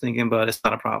about it stinking, but it's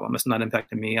not a problem. It's not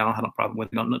impacting me. I don't have a problem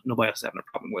with it. Nobody else is having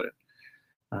a problem with it.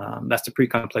 That's the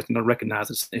pre-contemplation to recognize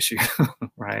it's an issue,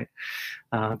 right?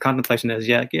 Contemplation is,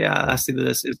 yeah, I see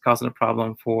this is causing a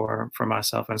problem for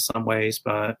myself in some ways,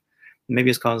 but maybe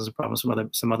it's causing problems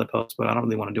some other folks, but I don't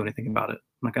really want to do anything about it.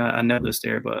 Like I know this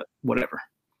there, but whatever.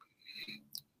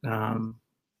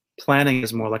 Planning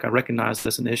is more like I recognize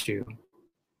this an issue.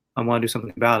 I want to do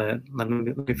something about it. Let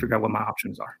me figure out what my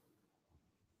options are.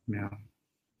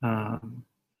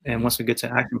 And once we get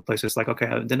to action place, it's like, okay,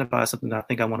 I identify something that I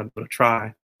think I want to be able to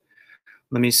try.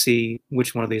 Let me see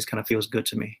which one of these kind of feels good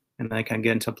to me. And then I can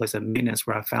get into a place of maintenance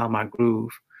where I found my groove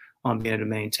on being able to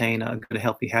maintain a good,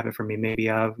 healthy habit for me. Maybe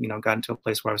I've, gotten to a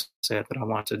place where I've said that I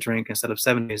want to drink, instead of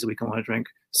 7 days a week, I want to drink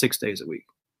 6 days a week.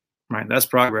 Right. That's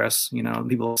progress.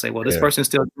 People say, well, this person's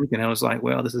still drinking. I was like,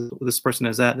 well, this person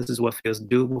is that. This is what feels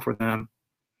doable for them.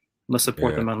 Let's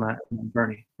support them on that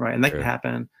journey. Right. And that can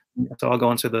happen. So I'll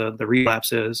go into the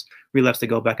relapses. Relapse, they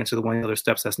go back into the one of the other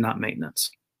steps that's not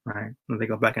maintenance. Right. And they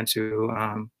go back into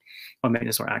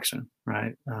maintenance or action.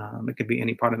 Right. It could be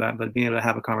any part of that, but being able to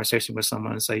have a conversation with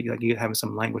someone and say, like, you having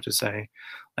some language to say,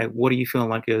 like, what are you feeling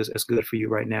like is good for you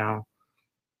right now?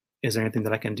 Is there anything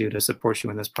that I can do to support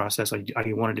you in this process? Or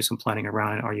you want to do some planning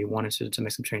around it? Or you wanted to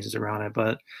make some changes around it?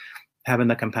 But having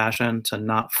the compassion to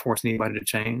not force anybody to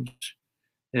change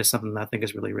is something that I think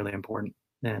is really, really important.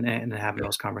 And having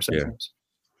those conversations.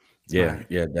 Yeah,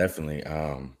 definitely.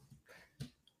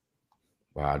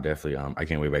 Wow, definitely. I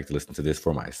can't wait back to listen to this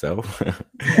for myself and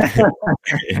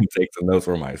take some notes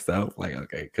for myself. Like,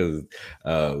 okay, because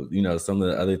some of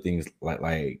the other things,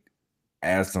 like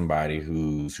as somebody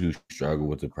who struggled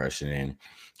with depression and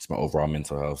just my overall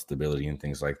mental health stability and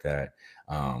things like that,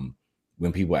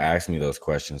 when people ask me those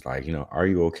questions, like, are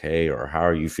you okay, or how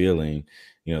are you feeling?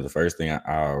 The first thing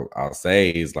I'll say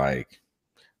is like,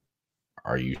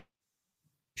 are you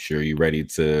sure you're ready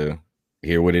to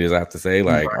hear what it is I have to say?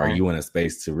 Like, are you in a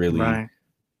space to really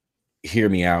hear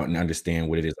me out and understand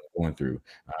what it is I'm going through?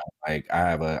 Like,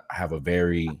 I have a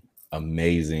very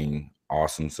amazing,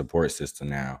 awesome support system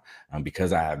now,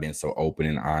 because I have been so open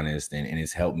and honest, and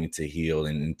it's helped me to heal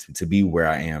and to be where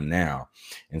I am now.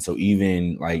 And so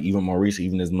even more recently,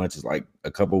 even as much as like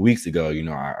a couple of weeks ago,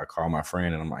 I called my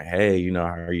friend and I'm like, hey, how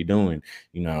are you doing?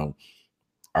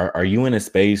 Are you in a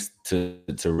space to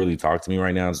really talk to me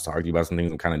right now? To talk to you about some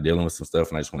things. I'm kind of dealing with some stuff,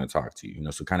 and I just want to talk to you.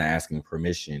 So kind of asking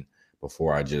permission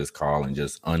before I just call and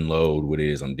just unload what it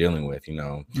is I'm dealing with.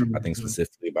 I think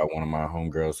specifically about one of my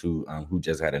homegirls who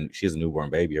just she has a newborn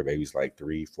baby. Her baby's like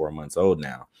 3-4 months old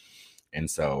now, And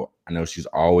so I know she's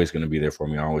always going to be there for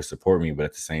me, always support me. But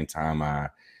at the same time,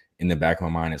 in the back of my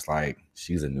mind, it's like,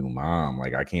 she's a new mom.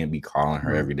 Like, I can't be calling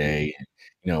her every day. And,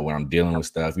 when I'm dealing with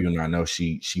stuff, even though I know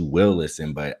she will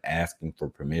listen, but asking for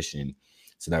permission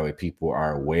so that way people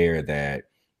are aware that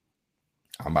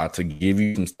I'm about to give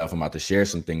you some stuff. I'm about to share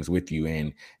some things with you.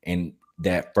 And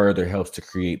that further helps to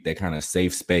create that kind of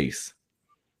safe space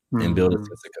and build a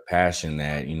sense of compassion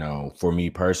that, for me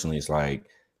personally, it's like,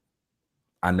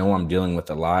 I know I'm dealing with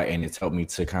a lot, and it's helped me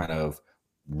to kind of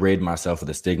rid myself of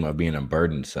the stigma of being a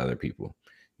burden to other people.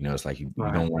 It's like you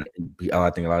don't want to be. I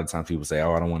think a lot of times people say,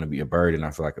 "Oh, I don't want to be a burden. I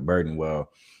feel like a burden."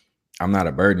 Well, I'm not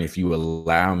a burden if you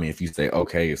allow me. If you say,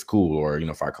 "Okay, it's cool," or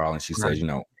if I call and she says,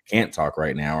 "I can't talk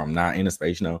right now," or "I'm not in a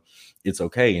space," it's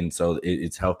okay. And so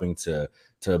it's helping to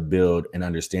build an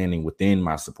understanding within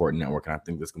my support network, and I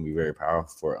think that's going to be very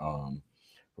powerful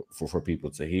for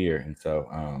people to hear. And so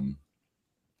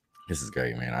this is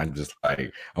great, man. I'm just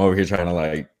like, I'm over here trying to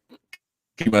like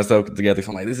keep myself together. So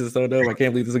I'm like, this is so dope. I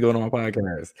can't believe this is going on my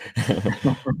podcast.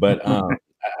 But I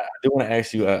do want to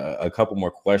ask you a couple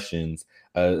more questions,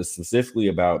 specifically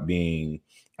about being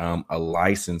a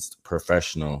licensed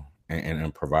professional and a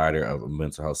provider of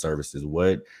mental health services.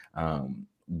 What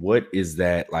is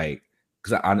that like?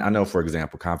 Because I know, for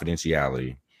example,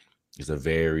 confidentiality is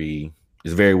very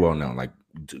well known. Like,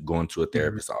 going to a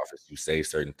therapist's office, you say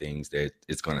certain things that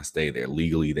it's going to stay there.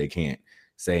 Legally, they can't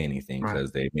say anything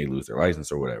because they may lose their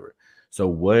license or whatever. So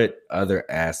what other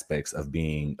aspects of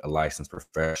being a licensed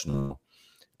professional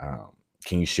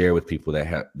can you share with people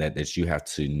that you have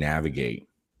to navigate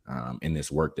in this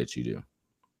work that you do?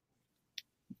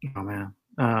 Oh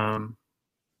man,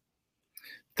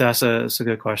 that's a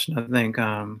good question. I think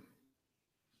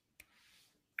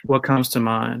what comes to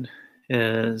mind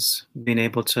is being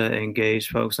able to engage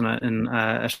folks, and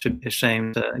I should be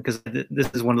ashamed because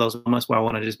this is one of those moments where I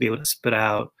want to just be able to spit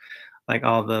out like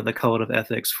all the code of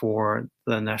ethics for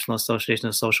the National Association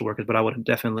of Social Workers. But I would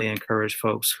definitely encourage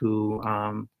folks who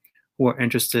are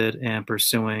interested in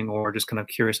pursuing or just kind of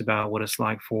curious about what it's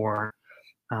like for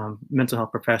mental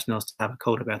health professionals to have a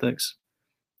code of ethics,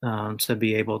 to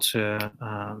be able to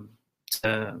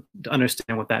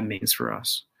understand what that means for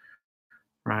us.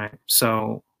 Right.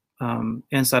 So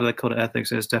inside of the code of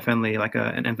ethics is definitely like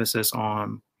an emphasis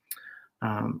on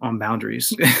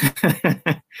boundaries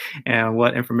and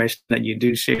what information that you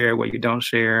do share, what you don't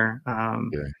share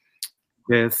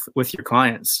with your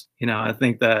clients. I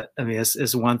think that,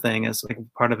 it's one thing. It's like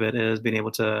part of it is being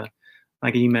able to,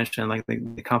 like you mentioned, like the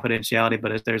confidentiality,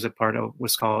 but there's a part of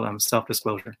what's called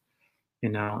self-disclosure.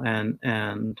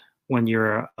 And when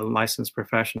you're a licensed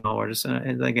professional, or just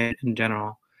like in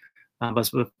general.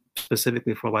 But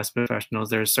specifically for licensed professionals,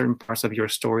 there's certain parts of your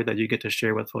story that you get to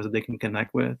share with folks that they can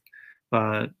connect with.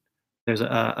 But there's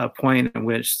a point in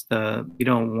which you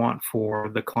don't want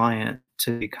for the client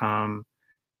to become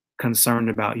concerned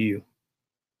about you,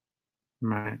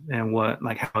 right? And what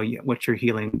your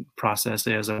healing process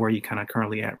is, and where you kind of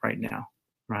currently at right now,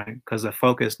 right? Because the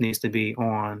focus needs to be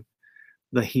on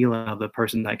the healing of the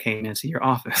person that came into your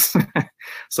office.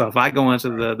 So if I go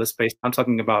into the space, I'm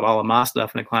talking about all of my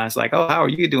stuff, and the client's like, "Oh, how are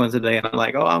you doing today?" And I'm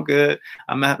like, "Oh, I'm good.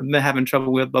 I'm having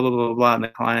trouble with blah, blah, blah, blah." And the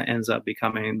client ends up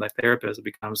becoming the therapist. It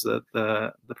becomes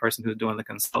the person who's doing the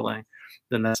consulting.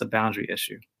 Then that's a boundary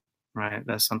issue, right?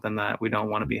 That's something that we don't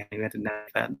want to be having in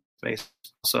that space.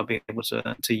 So being able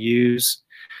to use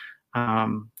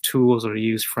tools or to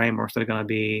use frameworks that are going to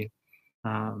be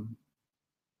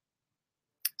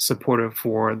supportive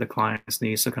for the client's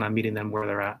needs, so kind of meeting them where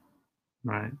they're at,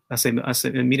 right? I say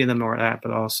meeting them where they're at,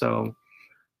 but also,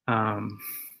 how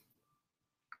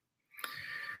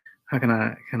can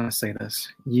I say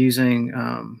this? Using,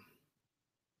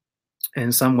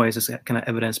 in some ways, it's kind of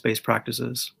evidence-based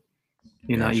practices.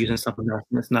 You're not using something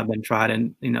that's not been tried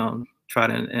and put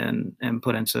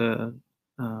to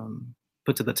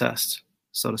the test,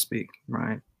 so to speak,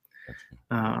 right?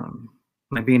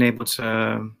 Like being able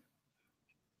to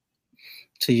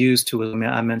use tools.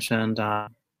 I mentioned the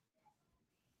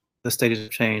stages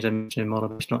of change. I mentioned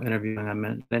motivational interviewing. I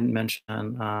didn't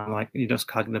mention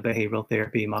cognitive behavioral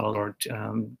therapy models, or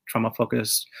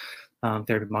trauma-focused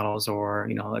therapy models, or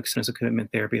extensive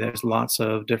commitment therapy. There's lots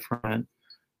of different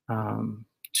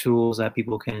tools that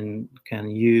people can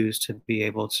use to be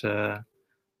able to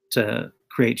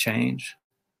create change.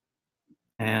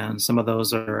 And some of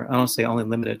those are, I don't say only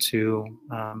limited to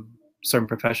certain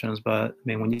professions, but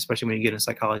especially when you get in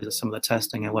psychology, some of the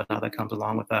testing and whatnot that comes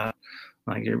along with that,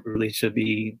 like you really should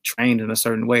be trained in a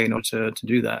certain way in order to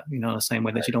do that. The same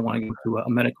way that you don't want to go to a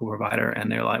medical provider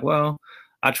and they're like, "Well,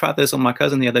 I tried this on my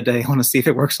cousin the other day. I want to see if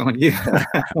it works on you.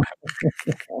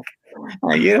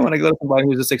 You don't want to go to somebody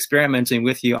who's just experimenting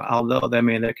with you, although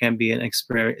there can be an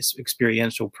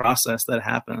experiential process that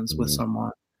happens with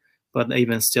someone, but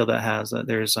even still, that has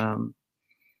there's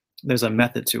a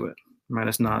method to it, right?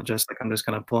 It's not just like I'm just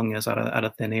kind of pulling this out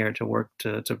of thin air to work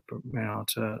to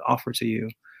offer to you.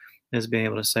 Is being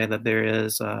able to say that there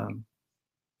is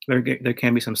there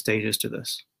can be some stages to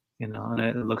this, and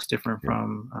it looks different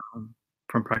from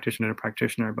practitioner to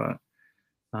practitioner, but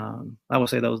I would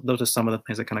say those are some of the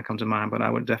things that kind of come to mind. But I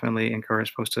would definitely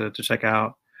encourage folks to check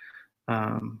out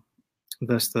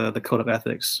the code of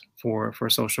ethics for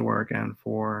social work and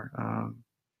for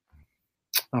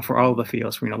all of the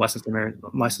fields, for licensed marriage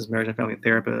and family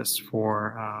therapists,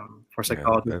 for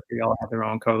psychologists. They all have their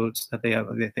own codes that they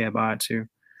abide to.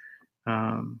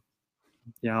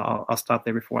 I'll stop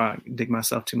there before I dig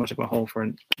myself too much of a hole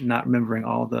for not remembering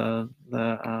all the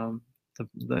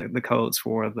codes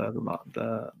for the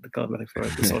code for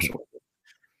the social work.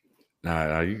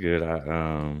 Nah, you good.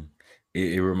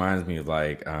 It reminds me of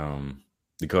like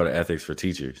the code of ethics for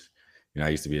teachers. I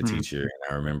used to be a teacher, and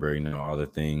I remember all the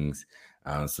things.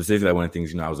 Specifically, one of the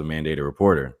things, I was a mandated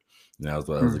reporter. It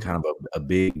was kind of a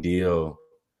big deal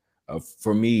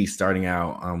for me starting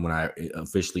out when I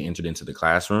officially entered into the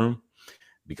classroom,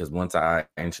 because once I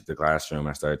entered the classroom,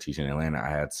 I started teaching in Atlanta. I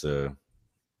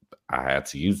had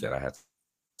to use that. I had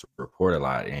to report a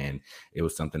lot, and it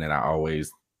was something that I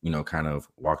always, kind of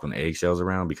walked on eggshells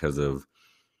around because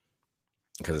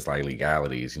it's like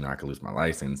legalities. I could lose my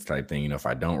license type thing. If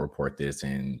I don't report this,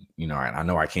 and I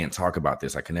know I can't talk about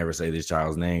this. I can never say this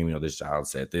child's name. This child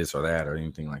said this or that or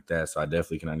anything like that. So I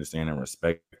definitely can understand and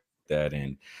respect that.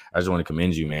 And I just want to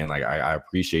commend you, man. Like I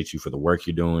appreciate you for the work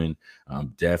you're doing.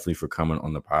 Definitely for coming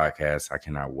on the podcast. I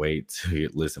cannot wait to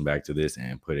listen back to this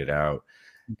and put it out.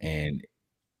 And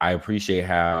I appreciate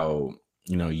how,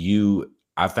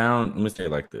 I found, let me say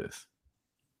it like this.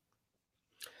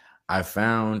 I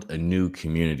found a new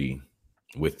community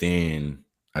within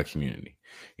a community.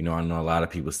 I know a lot of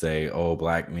people say, oh,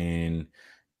 Black men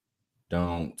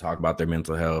don't talk about their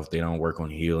mental health. They don't work on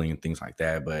healing and things like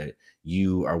that. But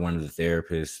you are one of the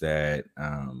therapists that,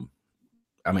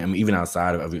 even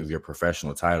outside of your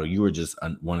professional title, you were just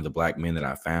one of the Black men that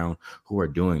I found who are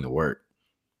doing the work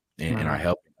and are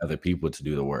helping other people to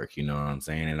do the work. You know what I'm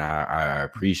saying? And I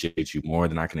appreciate you more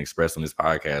than I can express on this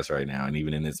podcast right now. And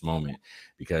even in this moment,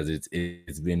 because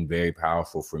it's been very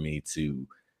powerful for me to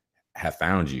have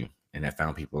found you and have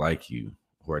found people like you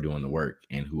who are doing the work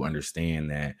and who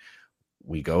understand that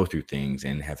we go through things,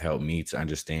 and have helped me to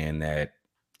understand that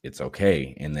it's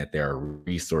okay, and that there are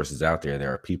resources out there.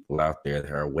 There are people out there.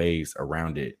 There are ways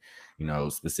around it.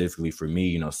 Specifically for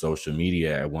me, social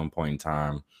media at one point in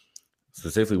time,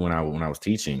 specifically when I was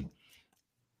teaching,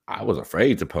 I was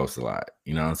afraid to post a lot.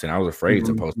 You know what I'm saying? I was afraid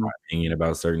to post my opinion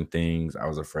about certain things. I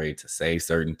was afraid to say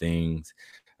certain things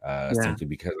simply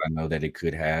because I know that it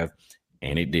could have,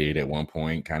 and it did at one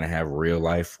point, kind of have real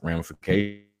life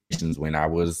ramifications when I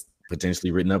was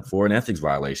potentially written up for an ethics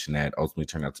violation that ultimately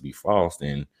turned out to be false.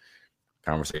 And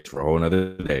conversation for a whole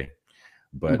nother day.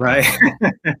 But right.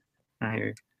 I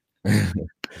hear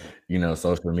you.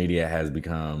 Social media has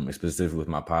become, specifically with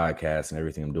my podcast and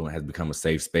everything I'm doing, has become a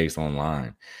safe space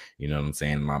online. You know what I'm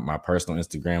saying? My personal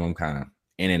Instagram, I'm kind of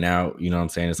in and out. You know what I'm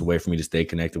saying? It's a way for me to stay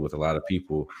connected with a lot of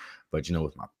people. But,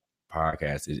 with my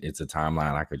podcast, it's a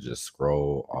timeline I could just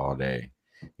scroll all day.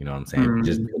 You know what I'm saying?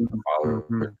 Just because of the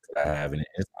followers that I have, and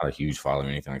it's not a huge following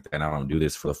or anything like that. And I don't do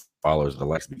this for the followers or the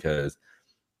likes, because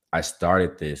I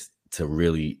started this to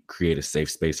really create a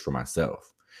safe space for myself.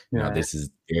 This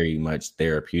is very much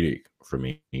therapeutic for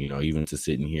me, even to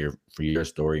sit in here for your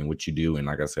story and what you do. And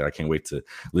like I said, I can't wait to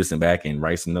listen back and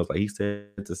write some notes. Like he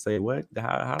said to say, what,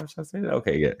 how should I say that?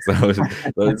 Okay. Yeah. So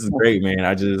this is great, man.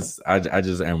 I just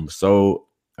am so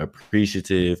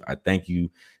appreciative. I thank you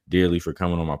dearly for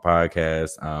coming on my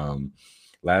podcast.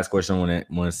 Last question I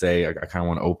want to say, I kind of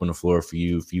want to open the floor for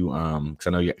you. If you, because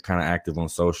I know you're kind of active on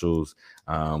socials,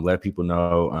 let people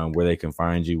know where they can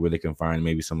find you, where they can find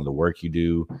maybe some of the work you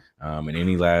do, and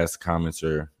any last comments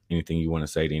or anything you want to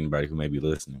say to anybody who may be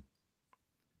listening.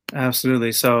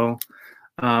 Absolutely. So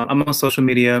I'm on social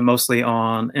media, mostly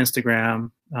on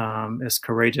Instagram. It's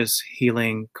Courageous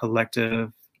Healing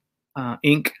Collective,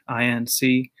 Inc. INC.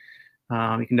 You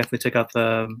can definitely check out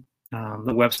the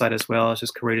website as well. It's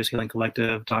just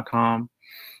courageoushealingcollective.com.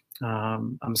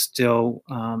 I'm still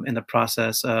in the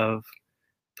process of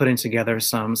putting together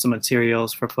some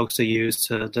materials for folks to use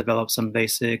to develop some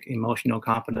basic emotional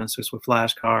competence, just with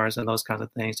flashcards and those kinds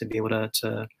of things, to be able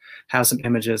to have some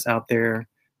images out there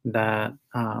that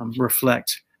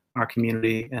reflect our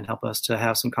community and help us to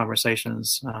have some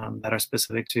conversations that are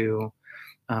specific to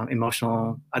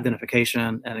emotional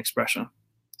identification and expression.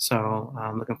 So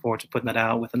I'm looking forward to putting that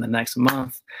out within the next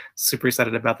month. Super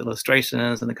excited about the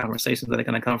illustrations and the conversations that are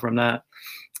going to come from that.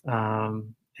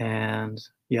 And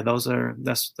yeah, that's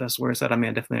where it's at. I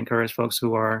mean, I definitely encourage folks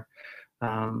who are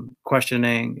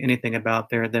questioning anything about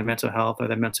their mental health or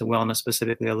their mental wellness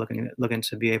specifically, are looking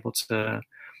to be able to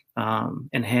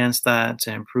enhance that,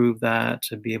 to improve that,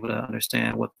 to be able to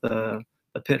understand what the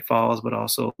pitfalls, but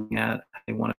also looking at how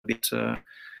they want to be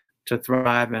to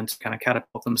thrive and to kind of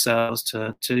catapult themselves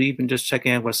to even just check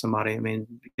in with somebody. I mean,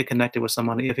 get connected with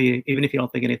somebody even if you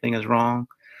don't think anything is wrong,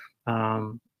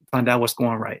 find out what's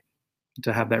going right,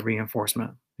 to have that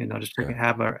reinforcement. Just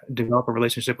develop a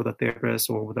relationship with a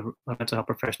therapist or with a mental health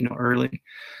professional early,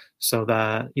 so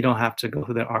that you don't have to go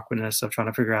through the awkwardness of trying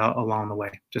to figure out along the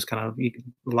way. Just kind of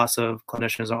lots of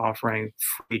clinicians are offering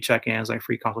free check-ins, like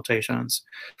free consultations,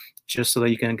 just so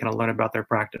that you can kind of learn about their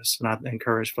practice. And I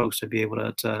encourage folks to be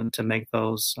able to make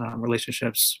those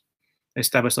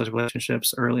establish those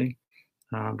relationships early,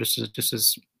 just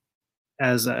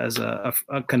as a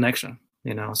connection.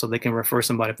 So they can refer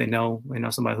somebody if they know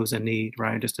somebody who's in need,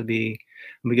 right? Just we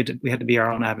have to be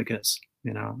our own advocates,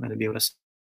 and to be able to see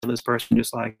this person,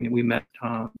 just like we met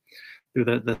through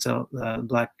the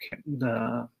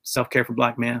self-care for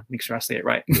Black men. Make sure I say it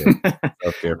right. Yeah.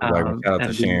 Self-care for Black men. Shout out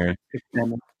to Sharon.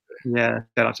 Yeah,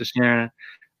 shout out to Sharon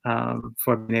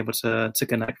for being able to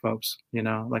connect folks.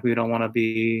 Like we don't want to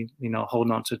be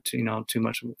holding on to too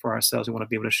much for ourselves. We want to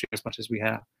be able to share as much as we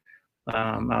have.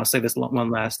 I'll say this one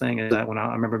last thing is that when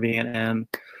I remember being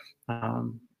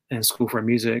in school for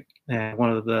music, and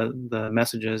one of the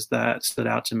messages that stood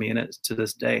out to me, and it's to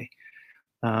this day,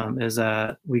 is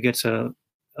that we get to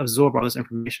absorb all this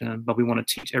information, but we want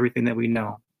to teach everything that we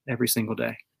know every single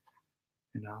day.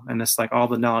 And it's like all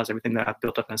the knowledge, everything that I've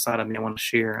built up inside of me, I want to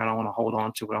share. I don't want to hold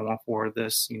on to what I want for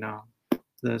this,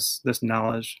 this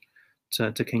knowledge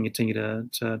to continue to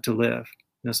live.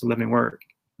 It's a living word,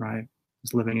 right?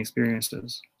 It's living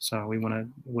experiences. So we want to,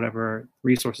 whatever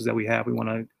resources that we have, we want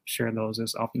to share those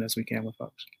as often as we can with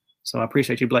folks. So I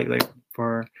appreciate you, Blake,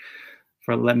 for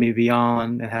letting me be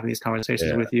on and having these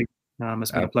conversations with you.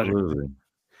 It's been a pleasure.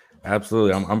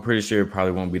 Absolutely. I'm pretty sure it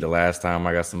probably won't be the last time.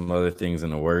 I got some other things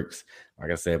in the works. Like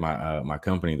I said, my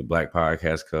company, the Black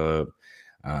Podcast Club,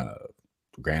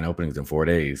 grand openings in 4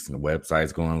 days. The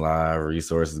website's going live,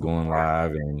 resources going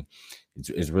live, and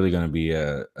it's really going to be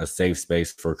a safe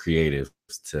space for creatives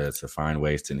to find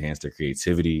ways to enhance their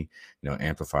creativity,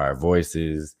 amplify our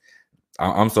voices.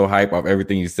 I'm so hyped off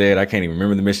everything you said. I can't even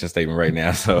remember the mission statement right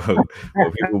now. So by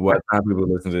the time people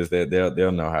listen to this,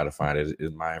 they'll know how to find it.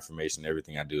 It's my information.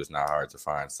 Everything I do is not hard to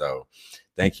find. So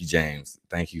thank you, James.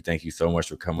 Thank you so much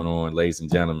for coming on, ladies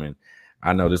and gentlemen.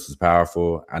 I know this was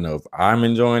powerful. I know if I'm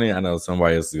enjoying it, I know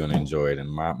somebody else is going to enjoy it. And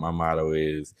my motto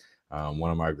is, one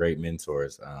of my great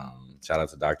mentors, shout out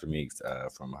to Dr. Meeks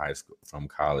from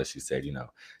college. She said,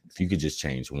 if you could just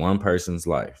change one person's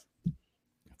life,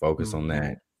 focus on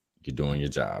that, you're doing your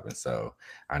job. And so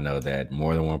I know that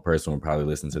more than one person will probably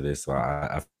listen to this. So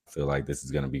I feel like this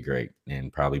is going to be great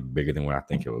and probably bigger than what I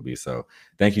think it will be. So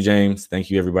thank you, James.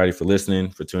 Thank you, everybody, for listening,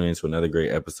 for tuning into another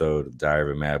great episode of Diary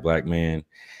of a Mad Black Man.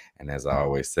 And as I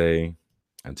always say,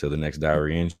 until the next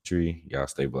diary entry, y'all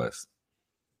stay blessed.